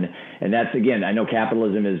economy. And that's, again, I know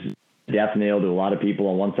capitalism is death nail to a lot of people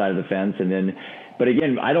on one side of the fence. But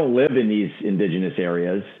again, I don't live in these indigenous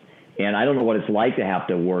areas, and I don't know what it's like to have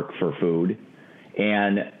to work for food.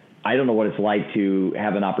 And I don't know what it's like to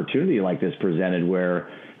have an opportunity like this presented where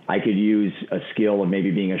I could use a skill of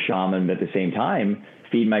maybe being a shaman, but at the same time,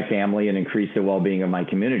 feed my family and increase the well-being of my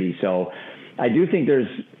community. So I do think there's,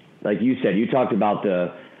 like you said, you talked about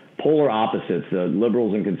the polar opposites, the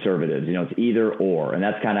liberals and conservatives. It's either or, and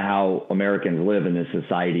that's kind of how Americans live in this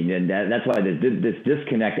society. And that's why this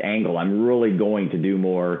disconnect angle, I'm really going to do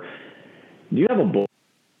more. Do you have a book?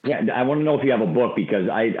 Yeah, I want to know if you have a book, because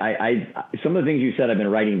I some of the things you said I've been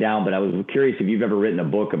writing down, but I was curious if you've ever written a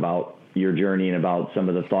book about your journey and about some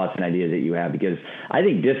of the thoughts and ideas that you have, because I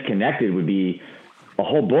think Disconnected would be a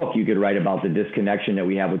whole book you could write about the disconnection that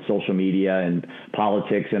we have with social media and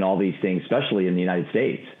politics and all these things, especially in the United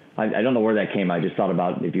States. I don't know where that came. I just thought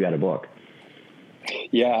about if you had a book.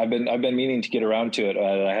 Yeah, I've been meaning to get around to it.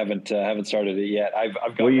 I haven't started it yet. I've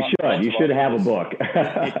got. Well, you should. You should have a book.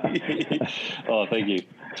 Oh, thank you.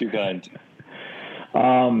 Too kind.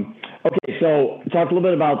 Okay, so talk a little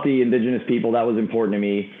bit about the indigenous people. That was important to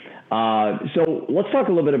me. So let's talk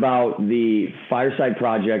a little bit about the Fireside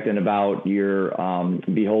Project and about your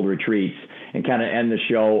Behold Retreats, and kind of end the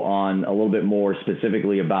show on a little bit more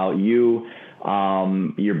specifically about you,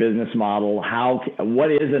 your business model.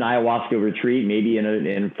 What is an ayahuasca retreat? Maybe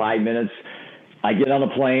in 5 minutes, I get on a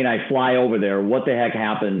plane, I fly over there. What the heck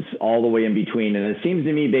happens all the way in between? And it seems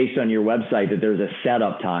to me, based on your website, that there's a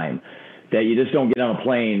setup time, that you just don't get on a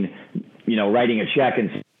plane, writing a check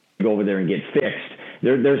and go over there and get fixed.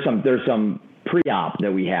 There's some pre-op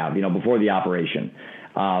that we have, before the operation.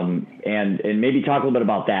 And maybe talk a little bit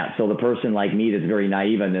about that. So the person like me that's very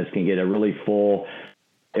naive on this can get a really full,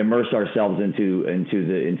 immerse ourselves into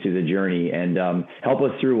the journey, and help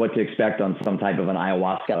us through what to expect on some type of an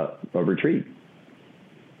ayahuasca retreat.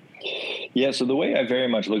 Yeah, so the way I very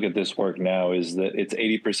much look at this work now is that it's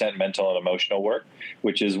 80% mental and emotional work,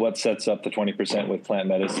 which is what sets up the 20% with plant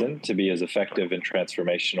medicine to be as effective and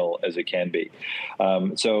transformational as it can be.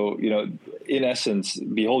 So, in essence,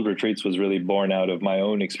 Behold Retreats was really born out of my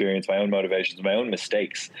own experience, my own motivations, my own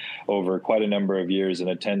mistakes over quite a number of years in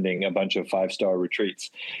attending a bunch of 5-star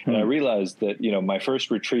retreats. And I realized that, my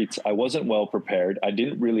first retreats, I wasn't well prepared. I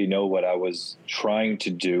didn't really know what I was trying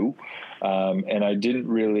to do. And I didn't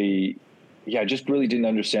really, I just really didn't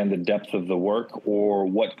understand the depth of the work or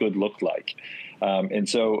what good looked like. And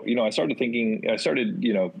so, I started thinking,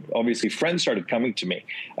 obviously friends started coming to me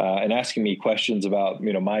and asking me questions about,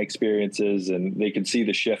 my experiences, and they could see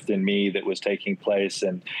the shift in me that was taking place.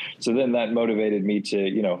 And so then that motivated me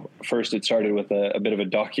to, first it started with a bit of a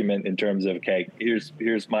document in terms of, okay,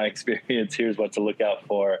 here's my experience, here's what to look out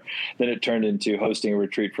for. Then it turned into hosting a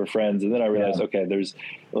retreat for friends. And then I realized, okay,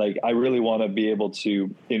 I really want to be able to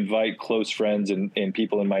invite close friends and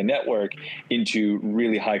people in my network into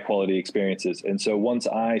really high quality experiences. And so once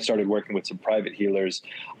I started working with some private healers,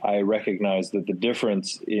 I recognized that the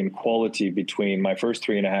difference in quality between my first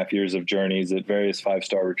 3.5 years of journeys at various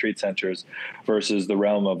 5-star retreat centers versus the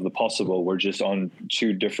realm of the possible were just on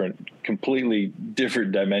two completely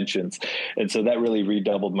different dimensions. And so that really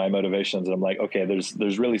redoubled my motivations. And I'm like, okay,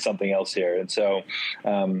 there's really something else here. And so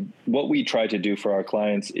what we try to do for our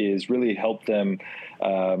clients is really help them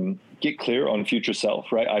get clear on future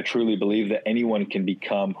self, right? I truly believe that anyone can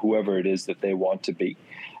become whoever it is that they want to be.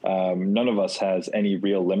 None of us has any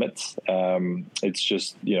real limits. It's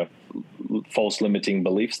just, false limiting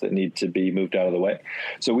beliefs that need to be moved out of the way.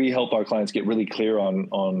 So we help our clients get really clear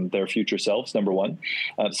on their future selves, number one.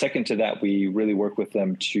 Second to that, we really work with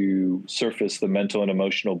them to surface the mental and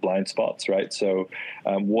emotional blind spots, right? So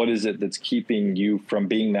what is it that's keeping you from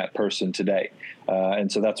being that person today? And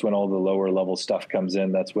so that's when all the lower level stuff comes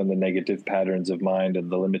in. That's when the negative patterns of mind and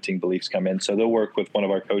the limiting beliefs come in. So they'll work with one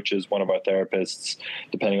of our coaches, one of our therapists,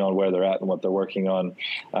 depending on where they're at and what they're working on,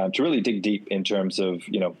 to really dig deep in terms of,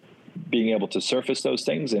 being able to surface those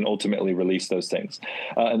things and ultimately release those things.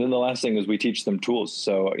 And then the last thing is we teach them tools.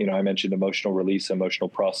 So, I mentioned emotional release, emotional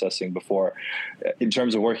processing before. In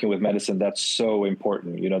terms of working with medicine, that's so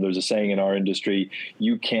important. There's a saying in our industry,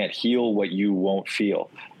 you can't heal what you won't feel.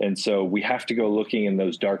 And so we have to go looking in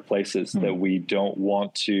those dark places that we don't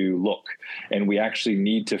want to look. And we actually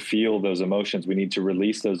need to feel those emotions. We need to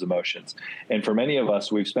release those emotions. And for many of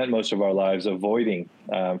us, we've spent most of our lives avoiding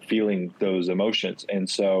feeling those emotions. And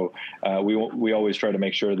so we always try to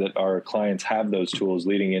make sure that our clients have those tools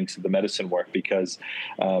leading into the medicine work, because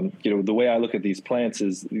the way I look at these plants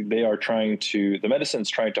is the medicine's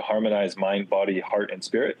trying to harmonize mind, body, heart, and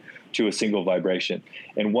spirit to a single vibration.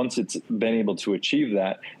 And once it's been able to achieve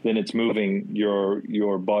that, then it's moving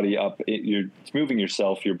your body up, it's moving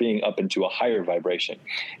yourself, your being up into a higher vibration.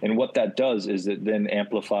 And what that does is it then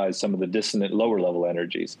amplifies some of the dissonant lower level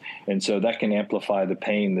energies. And so that can amplify the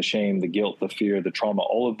pain, the shame, the guilt, the fear, the trauma,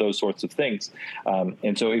 all of those sorts of things.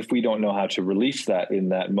 And so if we don't know how to release that in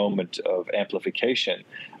that moment of amplification,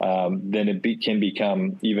 then it can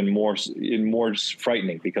become even more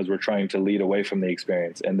frightening, because we're trying to lead away from the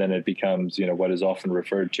experience. And then it becomes, what is often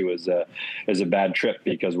referred to as a bad trip,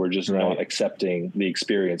 because we're just not accepting the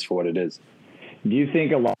experience for what it is. Do you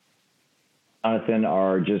think a lot, Jonathan,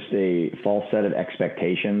 are just a false set of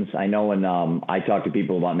expectations? I know when I talk to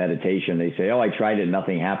people about meditation, they say, "Oh, I tried it,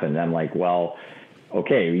 nothing happened." And I'm like, well,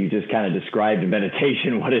 okay, you just kind of described in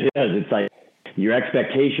meditation what it is. It's like your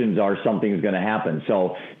expectations are something's going to happen.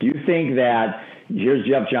 So do you think that here's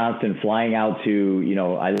Jeff Johnston flying out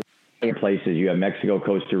to, I places, you have Mexico,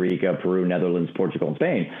 Costa Rica, Peru, Netherlands, Portugal, and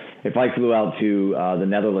Spain. If I flew out to the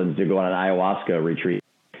Netherlands to go on an ayahuasca retreat,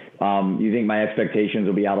 you think my expectations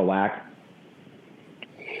will be out of whack?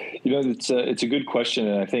 It's a good question.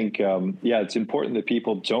 And I think, it's important that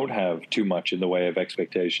people don't have too much in the way of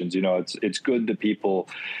expectations. It's good that people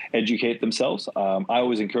educate themselves. I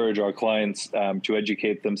always encourage our clients to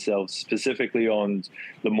educate themselves specifically on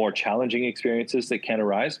the more challenging experiences that can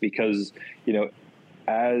arise, because,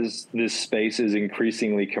 as this space is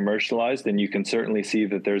increasingly commercialized, then you can certainly see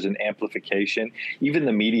that there's an amplification. Even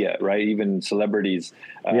the media, right? Even celebrities,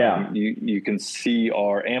 you can see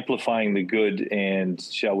are amplifying the good and,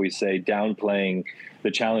 shall we say, downplaying the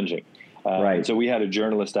challenging. Right. So we had a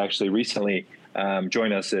journalist actually recently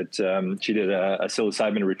join us at, she did a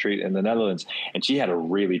psilocybin retreat in the Netherlands, and she had a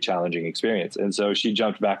really challenging experience. And so she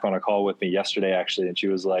jumped back on a call with me yesterday, actually, and she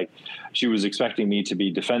was like, she was expecting me to be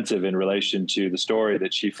defensive in relation to the story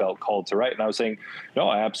that she felt called to write. And I was saying, no,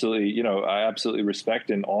 I absolutely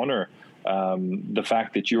respect and honor the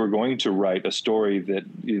fact that you are going to write a story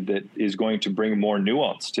that is going to bring more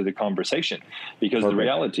nuance to the conversation, because the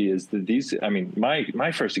reality is that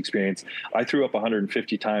my first experience, I threw up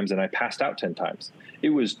 150 times and I passed out 10 times. I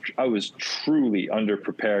was truly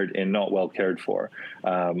underprepared and not well cared for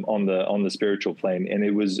on the spiritual plane, and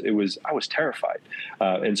I was terrified.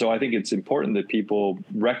 And so I think it's important that people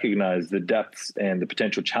recognize the depths and the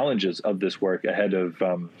potential challenges of this work ahead of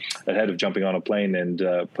jumping on a plane and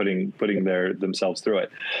putting themselves through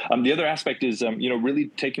it. The other aspect is, really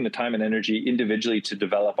taking the time and energy individually to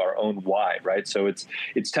develop our own why, right? So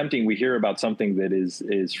it's tempting. We hear about something that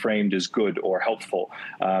is framed as good or helpful,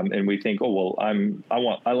 and we think, oh, well,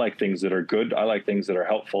 I like things that are good. I like things that are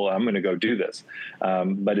helpful. I'm going to go do this.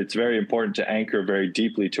 But it's very important to anchor very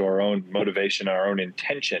deeply to our own motivation, our own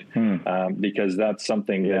intention, because that's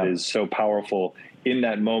something that is so powerful in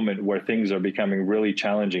that moment where things are becoming really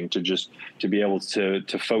challenging, to be able to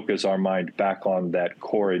focus our mind back on that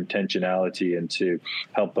core intentionality and to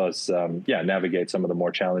help us navigate some of the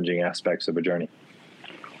more challenging aspects of a journey.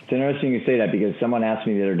 It's interesting you say that, because someone asked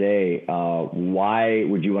me the other day, why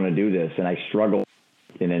would you want to do this? And I struggled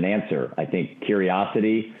in an answer. I think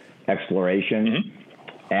curiosity, exploration,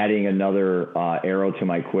 adding another arrow to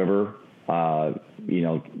my quiver, a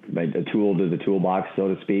tool to the toolbox,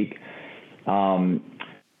 so to speak.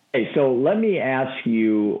 Okay, so let me ask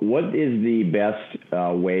you, what is the best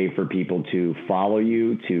way for people to follow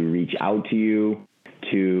you, to reach out to you,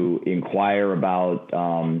 to inquire about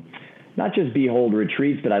not just Behold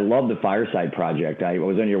Retreats, but I love the Fireside Project. I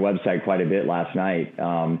was on your website quite a bit last night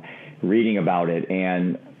reading about it,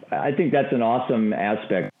 and I think that's an awesome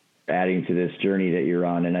aspect adding to this journey that you're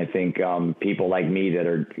on. And I think people like me that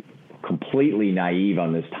are completely naive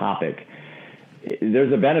on this topic,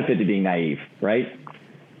 there's a benefit to being naive, right?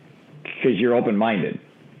 Because you're open-minded,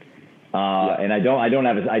 and I don't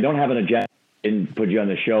have an agenda. Didn't put you on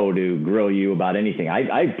the show to grill you about anything.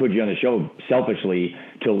 I put you on the show selfishly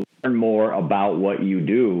to learn more about what you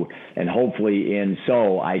do, and hopefully in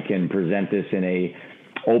so I can present this in a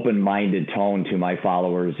open-minded tone to my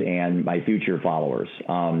followers and my future followers.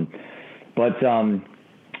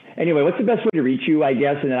 Anyway, what's the best way to reach you, I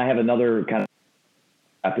guess? And then I have another kind of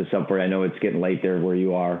wrap this up for you. I know it's getting late there where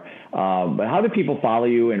you are, but how do people follow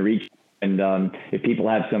you and reach? And if people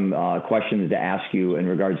have some questions to ask you in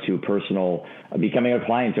regards to becoming a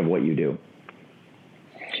client of what you do.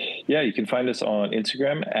 Yeah, you can find us on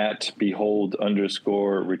Instagram at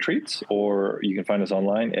behold_retreats, or you can find us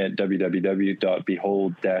online at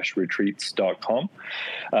www.behold-retreats.com.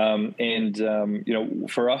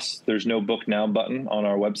 For us, there's no book now button on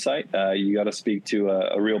our website. You got to speak to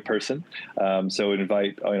a real person. So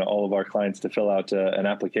invite all of our clients to fill out an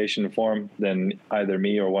application form. Then either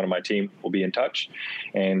me or one of my team will be in touch,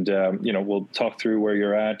 and we'll talk through where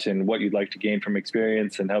you're at and what you'd like to gain from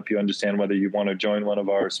experience, and help you understand whether you want to join one of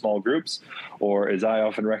our small groups, or, as I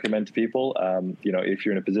often recommend to people, if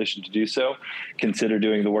you're in a position to do so, consider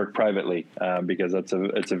doing the work privately, because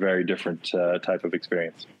it's a very different type of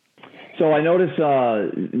experience. So I notice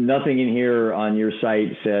nothing in here on your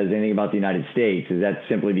site says anything about the United States. Is that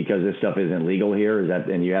simply because this stuff isn't legal here? Is that,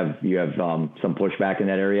 and you have some pushback in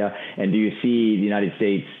that area? And do you see the United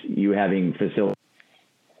States, you having facilities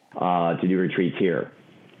to do retreats here?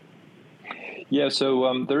 Yeah,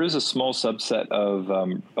 so there is a small subset of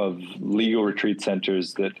legal retreat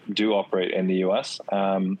centers that do operate in the U.S.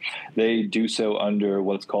 They do so under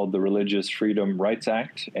what's called the Religious Freedom Rights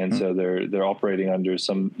Act, and so they're operating under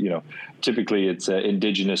some, typically it's an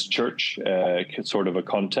indigenous church sort of a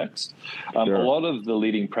context. Sure. A lot of the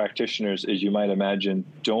leading practitioners, as you might imagine,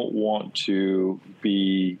 don't want to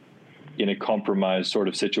be in a compromised sort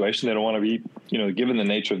of situation. They don't want to be, given the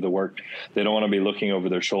nature of the work, they don't want to be looking over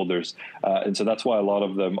their shoulders. And so that's why a lot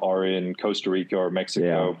of them are in Costa Rica or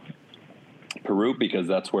Mexico, Peru, because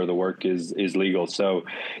that's where the work is legal. So,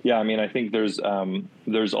 yeah, I think there's a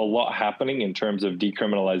lot happening in terms of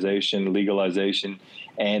decriminalization, legalization,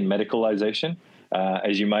 and medicalization.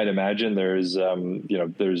 As you might imagine, there's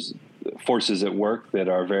forces at work that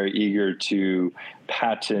are very eager to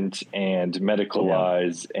patent and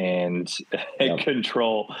medicalize and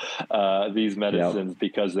control these medicines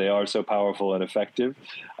because they are so powerful and effective.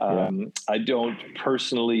 I don't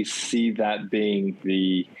personally see that being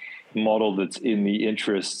the model that's in the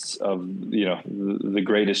interests of the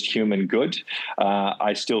greatest human good.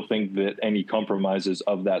 I still think that any compromises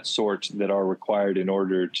of that sort that are required in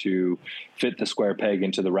order to fit the square peg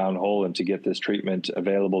into the round hole and to get this treatment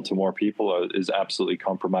available to more people is absolutely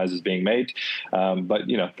compromises being made. But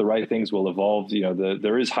the right things will evolve.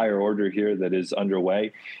 There is higher order here that is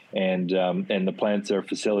underway, and the plants are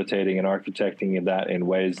facilitating and architecting that in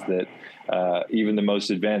ways that even the most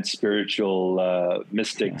advanced spiritual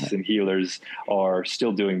mystics and healers are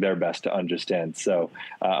still doing their best to understand. So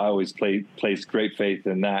I always place great faith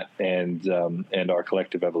in that and our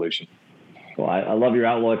collective evolution. Well, I love your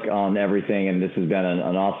outlook on everything, and this has been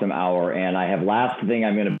an awesome hour. And I have last thing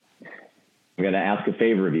I'm going to ask a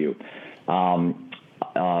favor of you.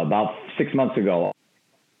 About 6 months ago,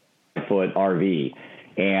 foot RV.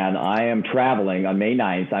 And I am traveling on May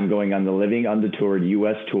 9th. I'm going on the Living Undetoured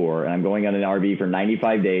U.S. tour, and I'm going on an RV for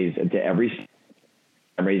 95 days to every state.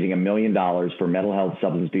 I'm raising $1 million for mental health,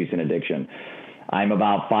 substance abuse, and addiction. I'm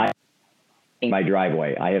about 5 in my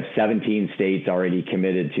driveway. I have 17 states already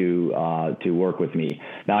committed to work with me.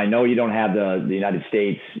 Now, I know you don't have the United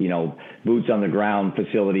States, boots on the ground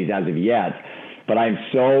facilities as of yet, but I'm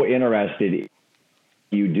so interested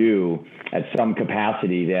you do at some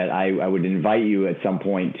capacity that I would invite you at some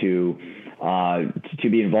point to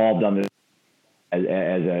be involved on this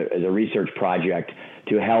as a research project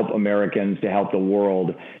to help Americans, to help the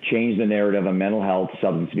world change the narrative of mental health,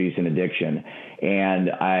 substance abuse, and addiction.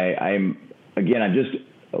 And I'm just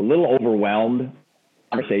a little overwhelmed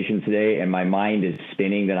conversation today, and my mind is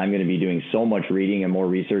spinning that I'm going to be doing so much reading and more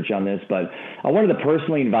research on this. But I wanted to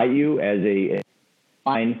personally invite you as to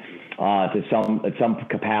at some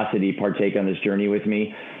capacity partake on this journey with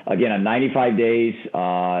me. Again, on 95 days,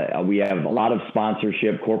 we have a lot of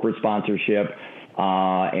sponsorship, corporate sponsorship,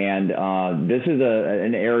 and this is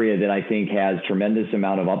an area that I think has tremendous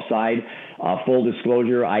amount of upside. Full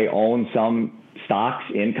disclosure, I own some stocks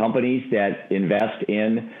in companies that invest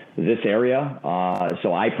in this area.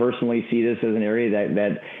 So I personally see this as an area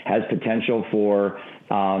that has potential for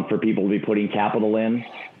people to be putting capital in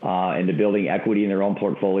into building equity in their own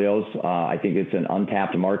portfolios. I think it's an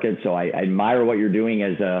untapped market. So I admire what you're doing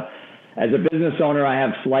as a business owner. I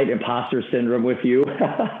have slight imposter syndrome with you.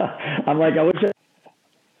 I'm like,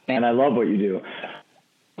 and I love what you do.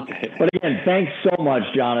 But again, thanks so much,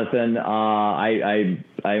 Jonathan. I'm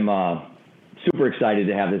super excited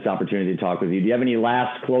to have this opportunity to talk with you. Do you have any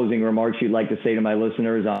last closing remarks you'd like to say to my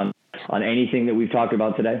listeners on anything that we've talked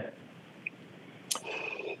about today?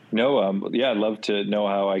 No, yeah, I'd love to know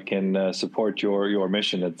how I can support your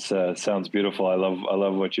mission. It sounds beautiful. I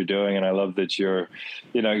love what you're doing, and I love that you're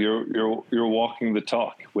walking the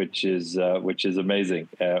talk, which is amazing,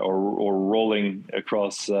 or rolling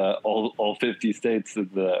across all 50 states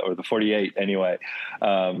or the 48 anyway.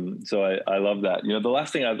 So I love that. The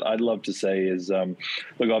last thing I'd love to say is,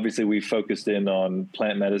 look, obviously we focused in on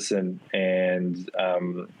plant medicine and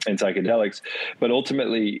psychedelics, but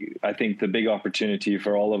ultimately I think the big opportunity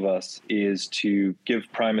for all of us is to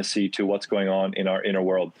give primacy to what's going on in our inner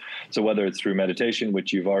world. So whether it's through meditation,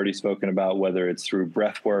 which you've already spoken about, whether it's through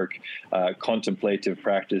breath work, contemplative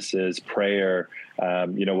practices, prayer,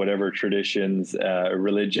 whatever traditions,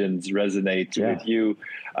 religions resonate with you,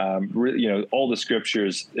 all the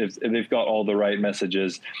scriptures, if they've got all the right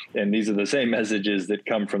messages, and these are the same messages that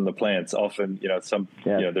come from the plants. Often, there's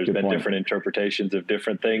been different interpretations of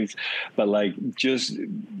different things, but like just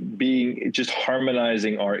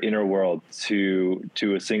harmonizing our inner world to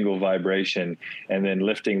a single vibration and then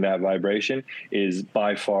lifting that vibration is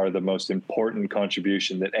by far the most important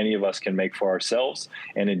contribution that any of us can make for ourselves,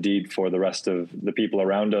 and indeed for the rest of the people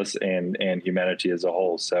around us and humanity as a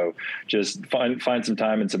whole. So just find some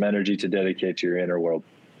time and some energy to dedicate to your inner world.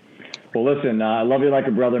 Well, listen, I love you like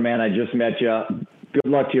a brother, man. I just met you. Good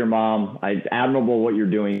luck to your mom. It's admirable what you're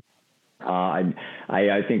doing.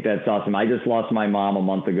 I think that's awesome. I just lost my mom a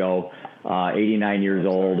month ago, 89 years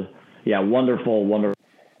old. Yeah, wonderful, wonderful.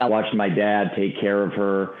 I watched my dad take care of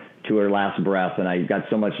her to her last breath, and I got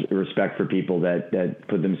so much respect for people that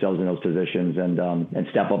put themselves in those positions and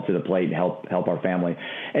step up to the plate and help our family.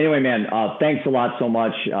 Anyway, man, thanks a lot so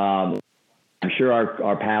much. I'm sure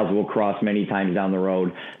our paths will cross many times down the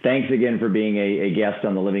road. Thanks again for being a guest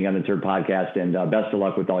on the Living Undeterred podcast, and best of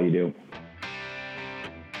luck with all you do.